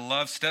say I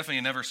love Stephanie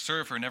and never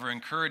serve her, never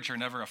encourage her,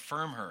 never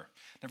affirm her,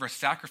 never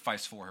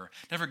sacrifice for her,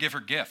 never give her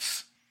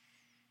gifts.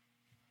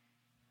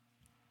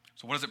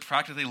 So what does it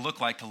practically look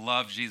like to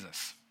love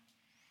Jesus?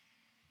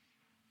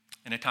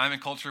 In a time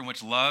and culture in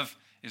which love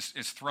is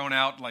thrown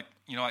out like,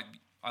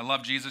 I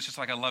love Jesus just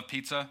like I love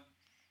pizza.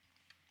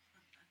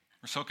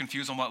 We're so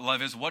confused on what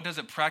love is. What does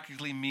it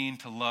practically mean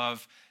to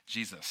love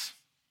Jesus?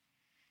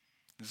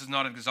 This is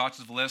not an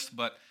exhaustive list,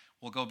 but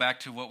we'll go back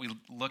to what we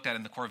looked at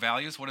in the core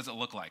values. What does it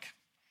look like?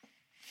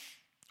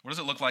 What does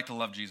it look like to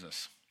love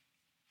Jesus?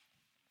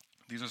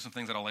 These are some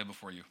things that I'll lay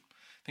before you.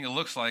 I think it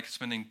looks like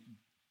spending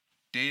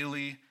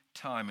daily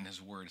time in his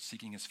word,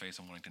 seeking his face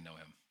and wanting to know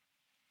him.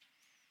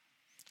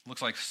 It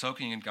looks like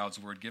soaking in God's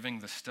word, giving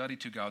the study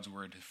to God's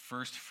word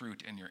first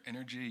fruit in your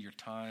energy, your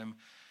time,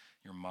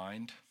 your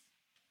mind.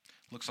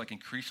 Looks like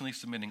increasingly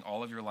submitting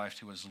all of your life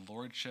to his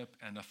lordship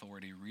and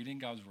authority, reading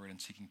God's word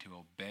and seeking to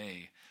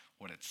obey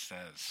what it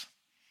says,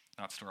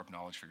 not store up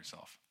knowledge for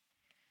yourself.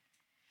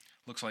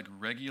 Looks like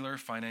regular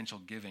financial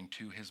giving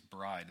to his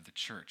bride, the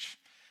church,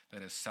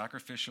 that is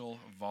sacrificial,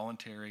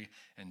 voluntary,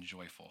 and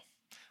joyful.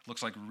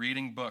 Looks like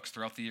reading books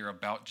throughout the year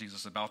about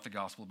Jesus, about the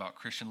gospel, about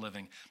Christian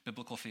living,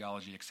 biblical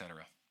theology,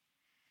 etc.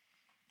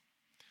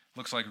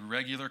 Looks like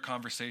regular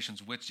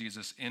conversations with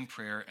Jesus in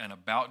prayer and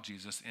about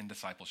Jesus in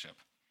discipleship.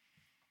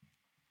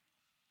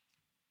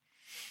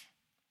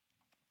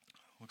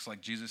 Looks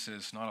like Jesus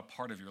is not a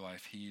part of your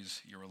life,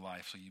 he's your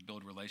life, so you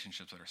build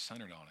relationships that are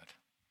centered on it.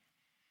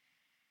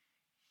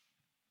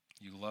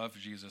 You love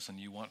Jesus and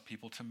you want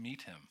people to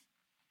meet him.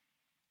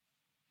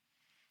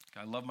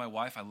 I love my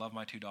wife, I love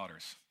my 2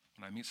 daughters.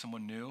 When I meet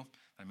someone new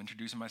I'm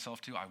introducing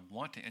myself to, I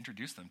want to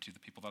introduce them to the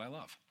people that I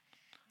love.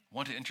 I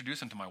want to introduce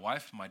them to my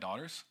wife, my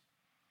daughters.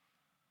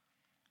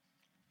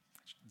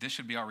 This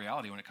should be our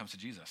reality when it comes to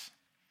Jesus.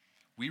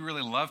 We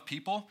really love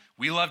people.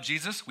 We love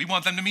Jesus. We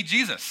want them to meet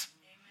Jesus.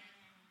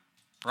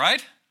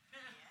 Right?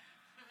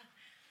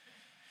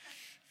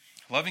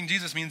 Loving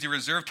Jesus means you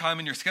reserve time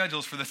in your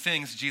schedules for the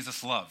things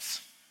Jesus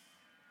loves.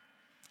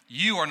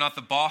 You are not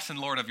the boss and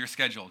Lord of your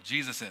schedule.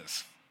 Jesus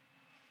is.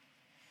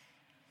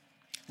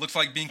 Looks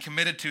like being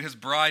committed to his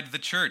bride, the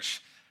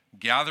church,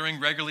 gathering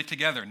regularly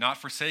together, not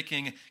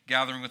forsaking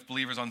gathering with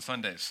believers on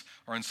Sundays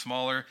or in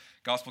smaller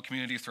gospel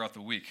communities throughout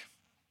the week.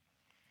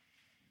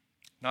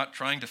 Not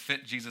trying to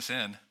fit Jesus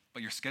in,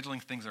 but you're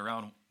scheduling things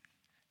around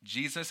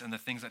Jesus and the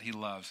things that he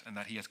loves and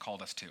that he has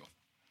called us to.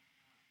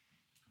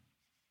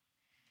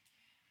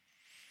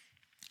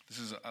 This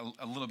is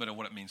a little bit of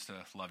what it means to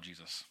love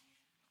Jesus.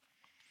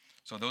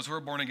 So those who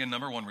are born again,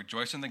 number 1,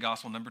 rejoice in the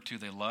gospel. Number 2,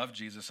 they love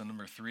Jesus. And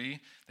number 3,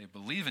 they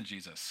believe in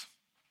Jesus.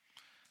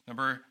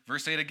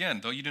 Verse 8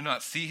 again, though you do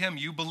not see him,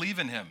 you believe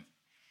in him.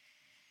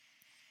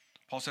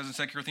 Paul says in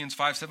 2 Corinthians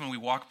 5:7, we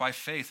walk by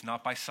faith,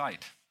 not by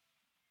sight.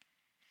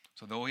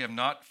 So though we have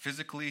not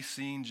physically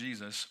seen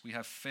Jesus, we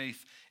have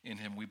faith in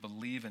him. We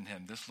believe in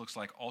him. This looks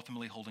like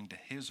ultimately holding to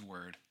his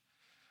word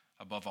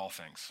above all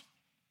things.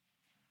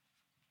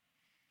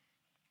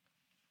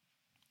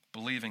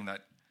 Believing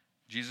that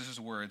Jesus'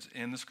 words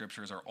in the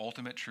scriptures are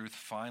ultimate truth,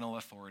 final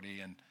authority,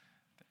 and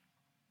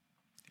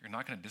you're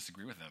not going to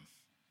disagree with them.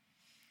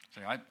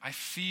 Say, I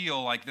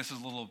feel like this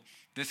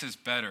is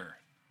better.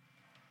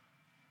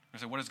 I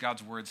say, what does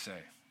God's word say?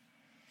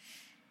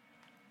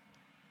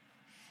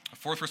 A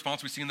fourth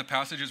response we see in the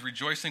passage is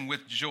rejoicing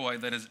with joy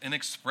that is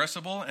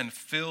inexpressible and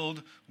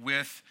filled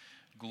with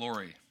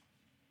glory.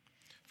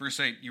 Verse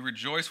 8, you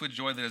rejoice with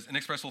joy that is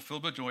inexpressible,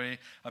 filled with joy,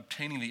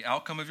 obtaining the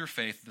outcome of your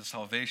faith, the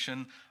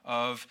salvation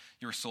of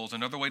your souls.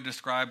 Another way to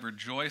describe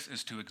rejoice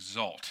is to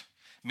exalt.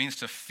 It means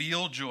to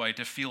feel joy,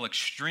 to feel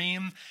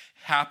extreme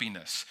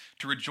happiness.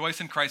 To rejoice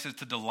in Christ is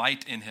to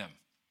delight in him.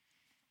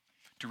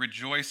 To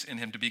rejoice in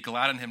him, to be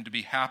glad in him, to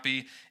be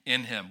happy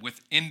in him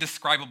with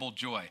indescribable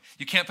joy.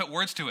 You can't put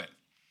words to it.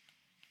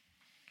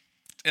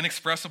 It's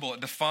inexpressible.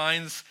 It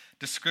defines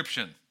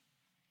description.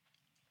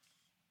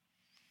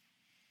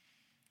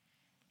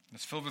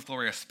 It's filled with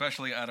glory,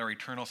 especially at our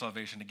eternal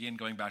salvation. Again,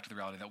 going back to the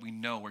reality that we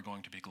know we're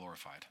going to be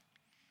glorified.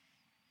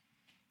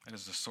 That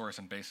is the source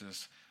and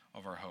basis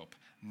of our hope.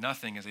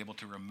 Nothing is able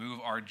to remove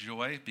our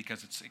joy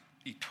because it's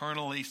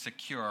eternally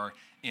secure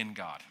in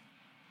God.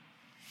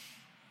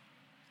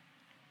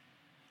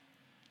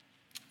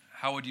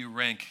 How would you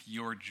rank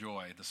your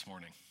joy this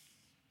morning?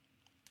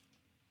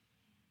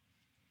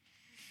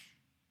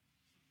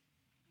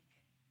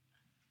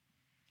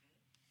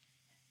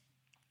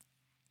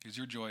 Is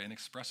your joy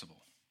inexpressible?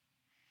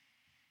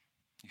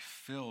 Are you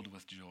filled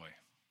with joy?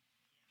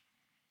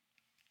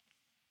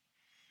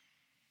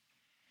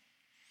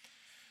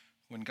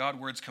 When God's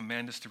words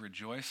command us to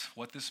rejoice,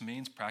 what this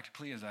means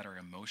practically is that our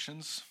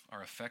emotions,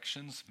 our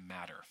affections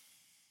matter.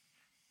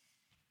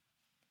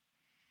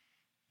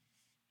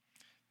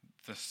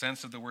 The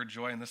sense of the word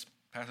joy in this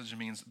passage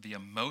means the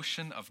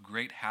emotion of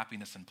great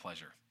happiness and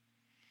pleasure.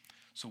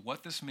 So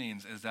what this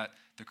means is that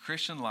the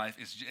Christian life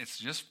it's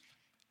just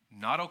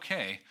not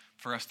okay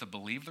for us to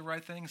believe the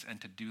right things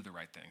and to do the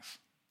right things.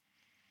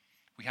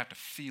 We have to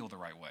feel the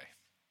right way.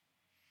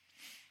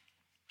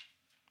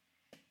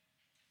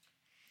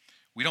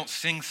 We don't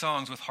sing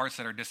songs with hearts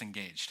that are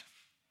disengaged.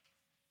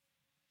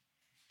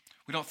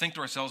 We don't think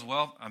to ourselves,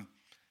 well,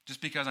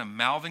 just because I'm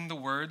mouthing the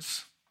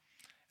words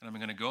and I'm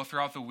going to go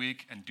throughout the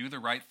week and do the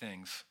right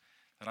things,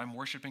 that I'm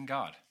worshiping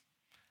God.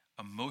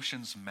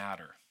 Emotions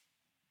matter.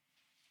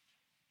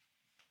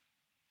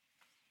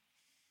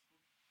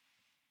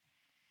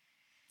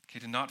 Okay,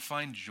 to not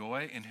find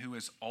joy in who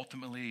is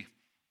ultimately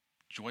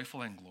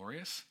joyful and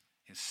glorious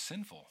is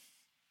sinful.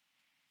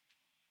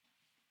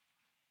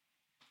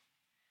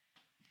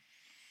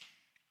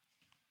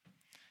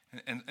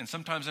 And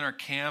sometimes in our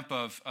camp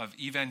of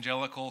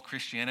evangelical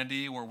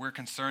Christianity, where we're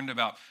concerned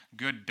about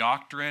good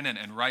doctrine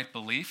and right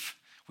belief,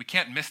 we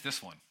can't miss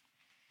this one.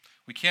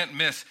 We can't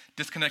miss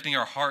disconnecting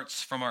our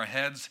hearts from our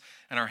heads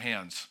and our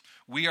hands.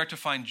 We are to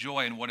find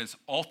joy in what is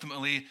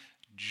ultimately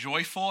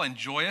joyful and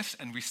joyous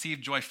and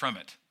receive joy from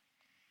it.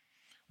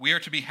 We are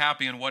to be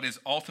happy in what is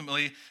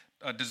ultimately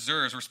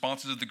deserves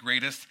responses of the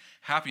greatest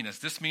happiness.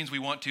 This means we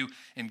want to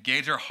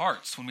engage our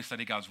hearts when we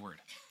study God's word.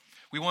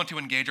 We want to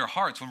engage our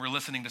hearts when we're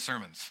listening to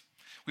sermons.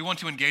 We want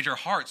to engage our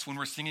hearts when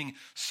we're singing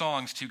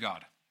songs to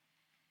God.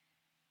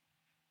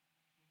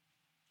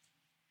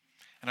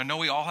 And I know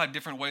we all have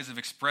different ways of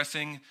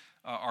expressing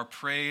our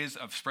praise,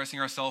 of expressing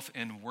ourselves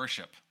in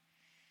worship.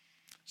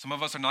 Some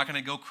of us are not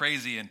going to go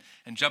crazy and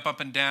jump up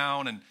and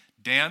down and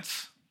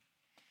dance.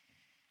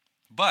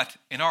 But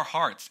in our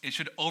hearts, it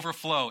should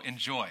overflow in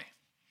joy.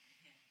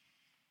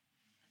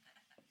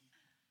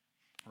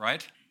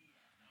 Right?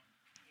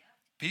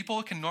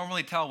 People can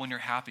normally tell when you're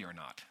happy or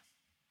not.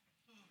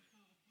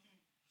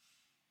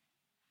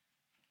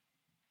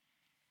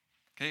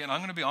 Okay, and I'm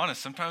going to be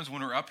honest, sometimes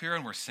when we're up here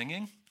and we're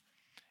singing,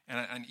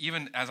 and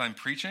even as I'm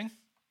preaching,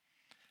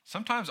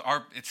 sometimes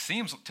it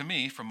seems to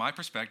me, from my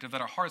perspective,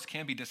 that our hearts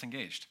can be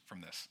disengaged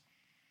from this.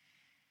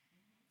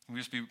 Can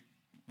we just be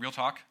real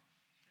talk?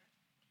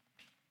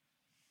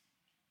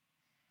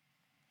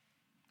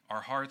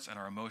 Our hearts and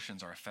our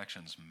emotions, our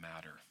affections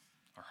matter.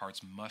 Our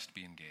hearts must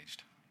be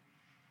engaged.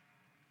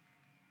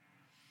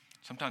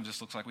 Sometimes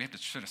this looks like we have to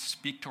sort of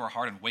speak to our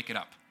heart and wake it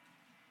up.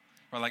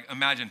 Or like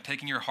imagine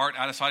taking your heart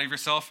outside of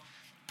yourself,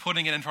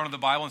 putting it in front of the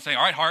Bible and saying,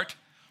 all right, heart,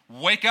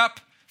 wake up,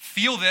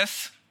 feel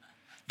this.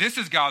 This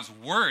is God's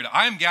word.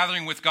 I am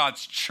gathering with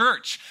God's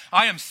church.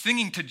 I am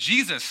singing to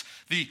Jesus,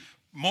 the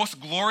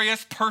most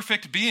glorious,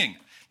 perfect being.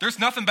 There's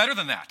nothing better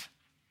than that.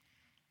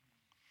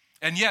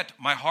 And yet,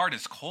 my heart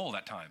is cold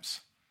at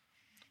times.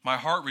 My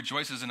heart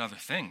rejoices in other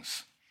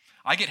things.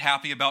 I get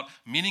happy about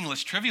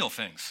meaningless, trivial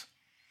things.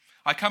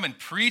 I come and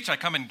preach. I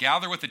come and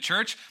gather with the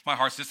church. My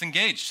heart's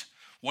disengaged.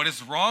 What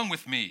is wrong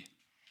with me?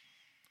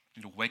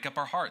 We need to wake up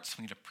our hearts.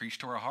 We need to preach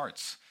to our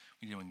hearts.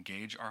 We need to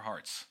engage our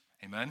hearts.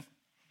 Amen?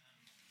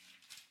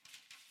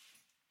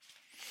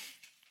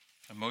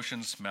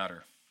 Emotions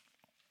matter.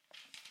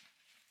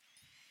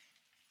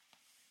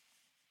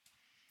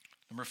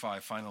 Number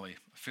 5, finally,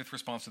 a fifth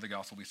response to the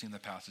gospel we see in the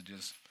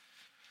passages.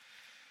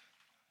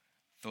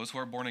 Those who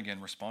are born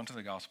again respond to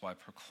the gospel by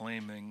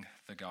proclaiming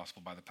the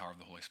gospel by the power of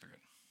the Holy Spirit.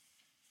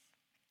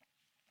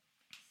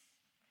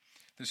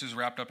 This is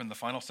wrapped up in the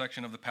final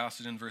section of the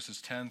passage in verses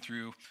 10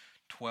 through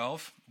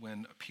 12,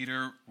 when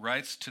Peter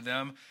writes to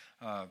them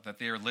that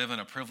they live in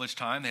a privileged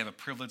time. They have a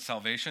privileged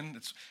salvation.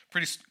 It's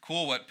pretty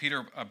cool what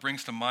Peter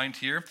brings to mind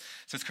here. It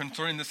says,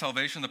 concerning the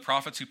salvation, the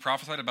prophets who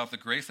prophesied about the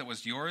grace that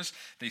was yours,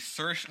 they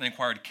searched and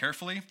inquired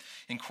carefully,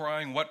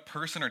 inquiring what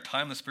person or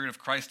time the Spirit of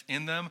Christ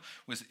in them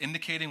was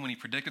indicating when he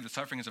predicted the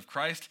sufferings of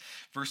Christ.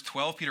 Verse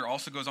 12, Peter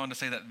also goes on to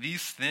say that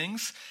these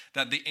things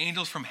that the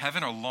angels from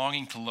heaven are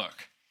longing to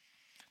look.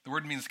 The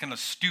word means kind of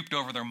stooped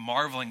over. They're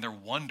marveling. They're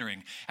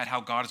wondering at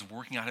how God is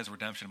working out his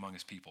redemption among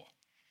his people.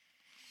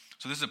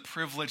 So this is a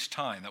privileged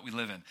time that we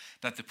live in,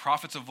 that the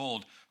prophets of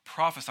old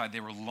prophesied. They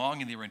were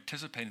longing, they were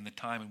anticipating the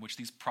time in which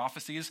these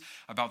prophecies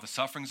about the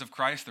sufferings of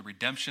Christ, the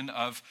redemption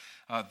of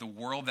the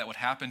world that would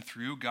happen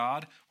through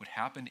God, would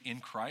happen in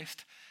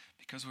Christ.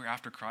 Because we're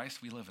after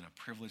Christ, we live in a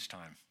privileged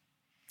time.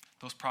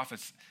 Those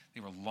prophets, they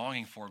were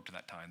longing forward to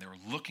that time. They were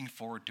looking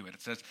forward to it.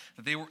 It says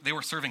that they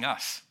were serving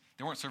us.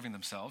 They weren't serving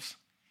themselves.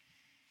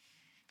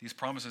 These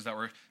promises that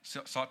were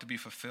sought to be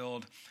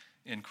fulfilled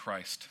in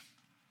Christ.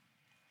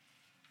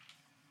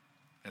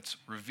 It's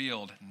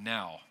revealed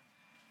now,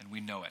 and we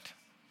know it.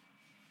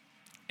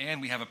 And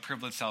we have a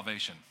privileged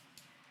salvation.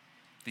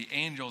 The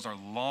angels are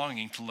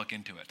longing to look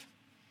into it.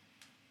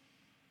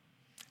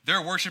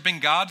 They're worshiping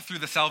God through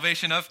the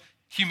salvation of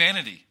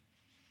humanity.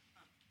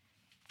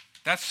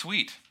 That's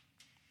sweet.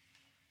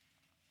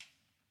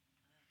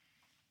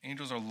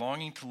 Angels are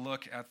longing to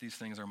look at these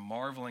things, are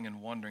marveling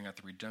and wondering at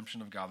the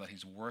redemption of God that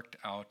he's worked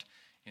out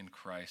in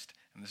Christ.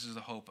 And this is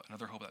the hope,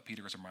 another hope that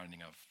Peter is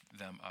reminding of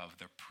them of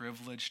their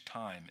privileged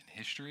time in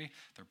history,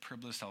 their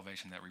privileged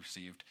salvation that we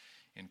received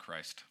in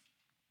Christ.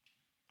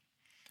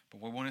 But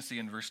what we want to see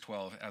in verse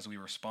 12 as we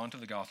respond to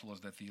the gospel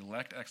is that the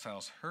elect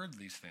exiles heard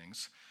these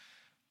things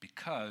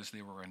because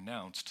they were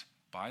announced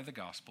by the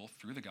gospel,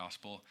 through the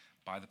gospel,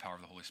 by the power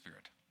of the Holy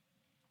Spirit.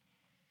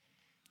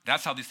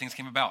 That's how these things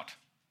came about.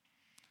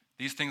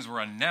 These things were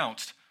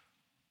announced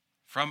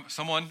from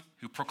someone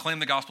who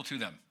proclaimed the gospel to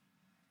them.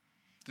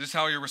 This is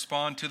how you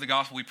respond to the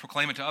gospel. We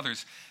proclaim it to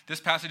others. This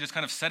passage is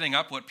kind of setting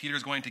up what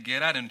Peter's going to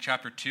get at in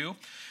chapter 2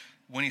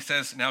 when he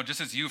says, now just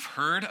as you've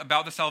heard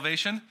about the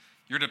salvation,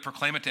 you're to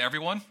proclaim it to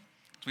everyone.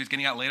 So he's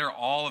getting at later,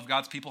 all of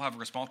God's people have a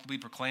responsibility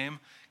to proclaim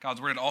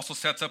God's word. It also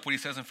sets up what he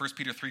says in 1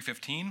 Peter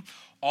 3:15,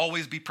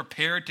 always be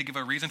prepared to give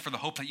a reason for the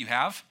hope that you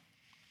have.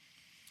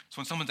 So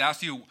when someone's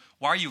asked you,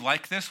 why are you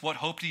like this? What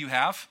hope do you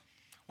have?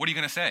 What are you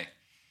going to say?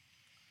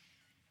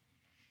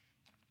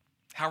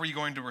 How are you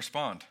going to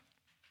respond?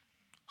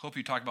 Hope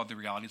you talk about the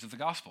realities of the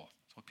gospel.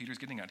 That's what Peter's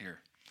getting at here.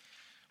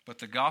 But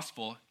the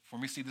gospel,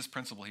 when we see this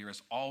principle here,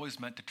 is always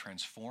meant to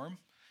transform.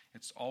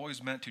 It's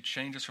always meant to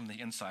change us from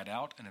the inside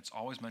out, and it's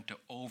always meant to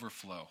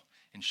overflow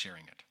in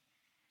sharing it.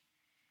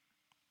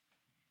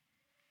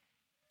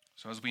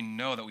 So as we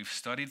know that we've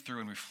studied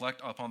through and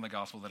reflect upon the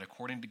gospel, that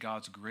according to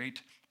God's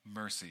great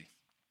mercy,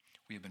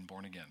 we have been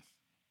born again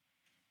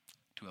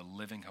to a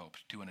living hope,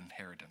 to an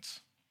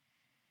inheritance.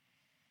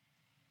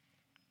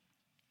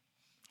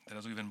 That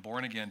as we've been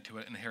born again to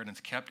an inheritance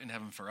kept in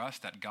heaven for us,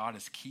 that God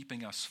is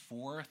keeping us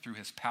for through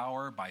his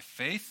power by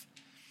faith,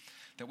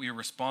 that we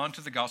respond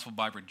to the gospel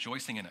by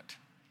rejoicing in it.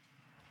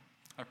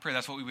 I pray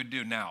that's what we would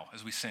do now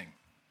as we sing.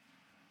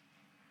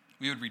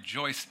 We would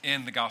rejoice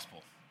in the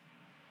gospel.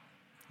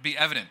 Be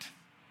evident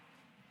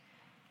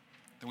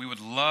that we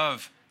would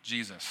love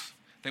Jesus,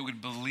 that we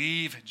would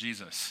believe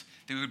Jesus,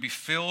 that we would be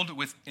filled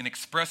with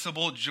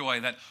inexpressible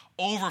joy that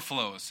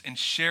overflows in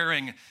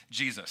sharing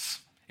Jesus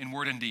in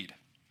word and deed.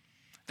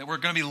 That we're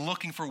going to be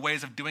looking for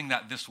ways of doing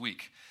that this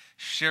week,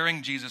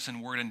 sharing Jesus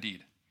in word and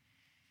deed.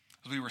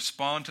 As we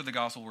respond to the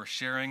gospel, we're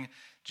sharing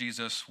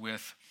Jesus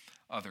with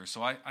others.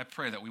 So I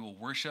pray that we will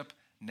worship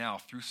now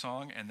through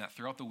song, and that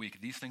throughout the week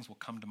these things will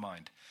come to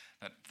mind,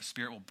 that the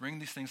Spirit will bring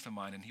these things to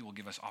mind, and he will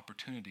give us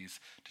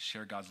opportunities to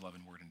share God's love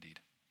in word and deed.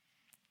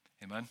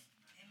 Amen? Amen.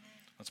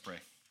 Let's pray.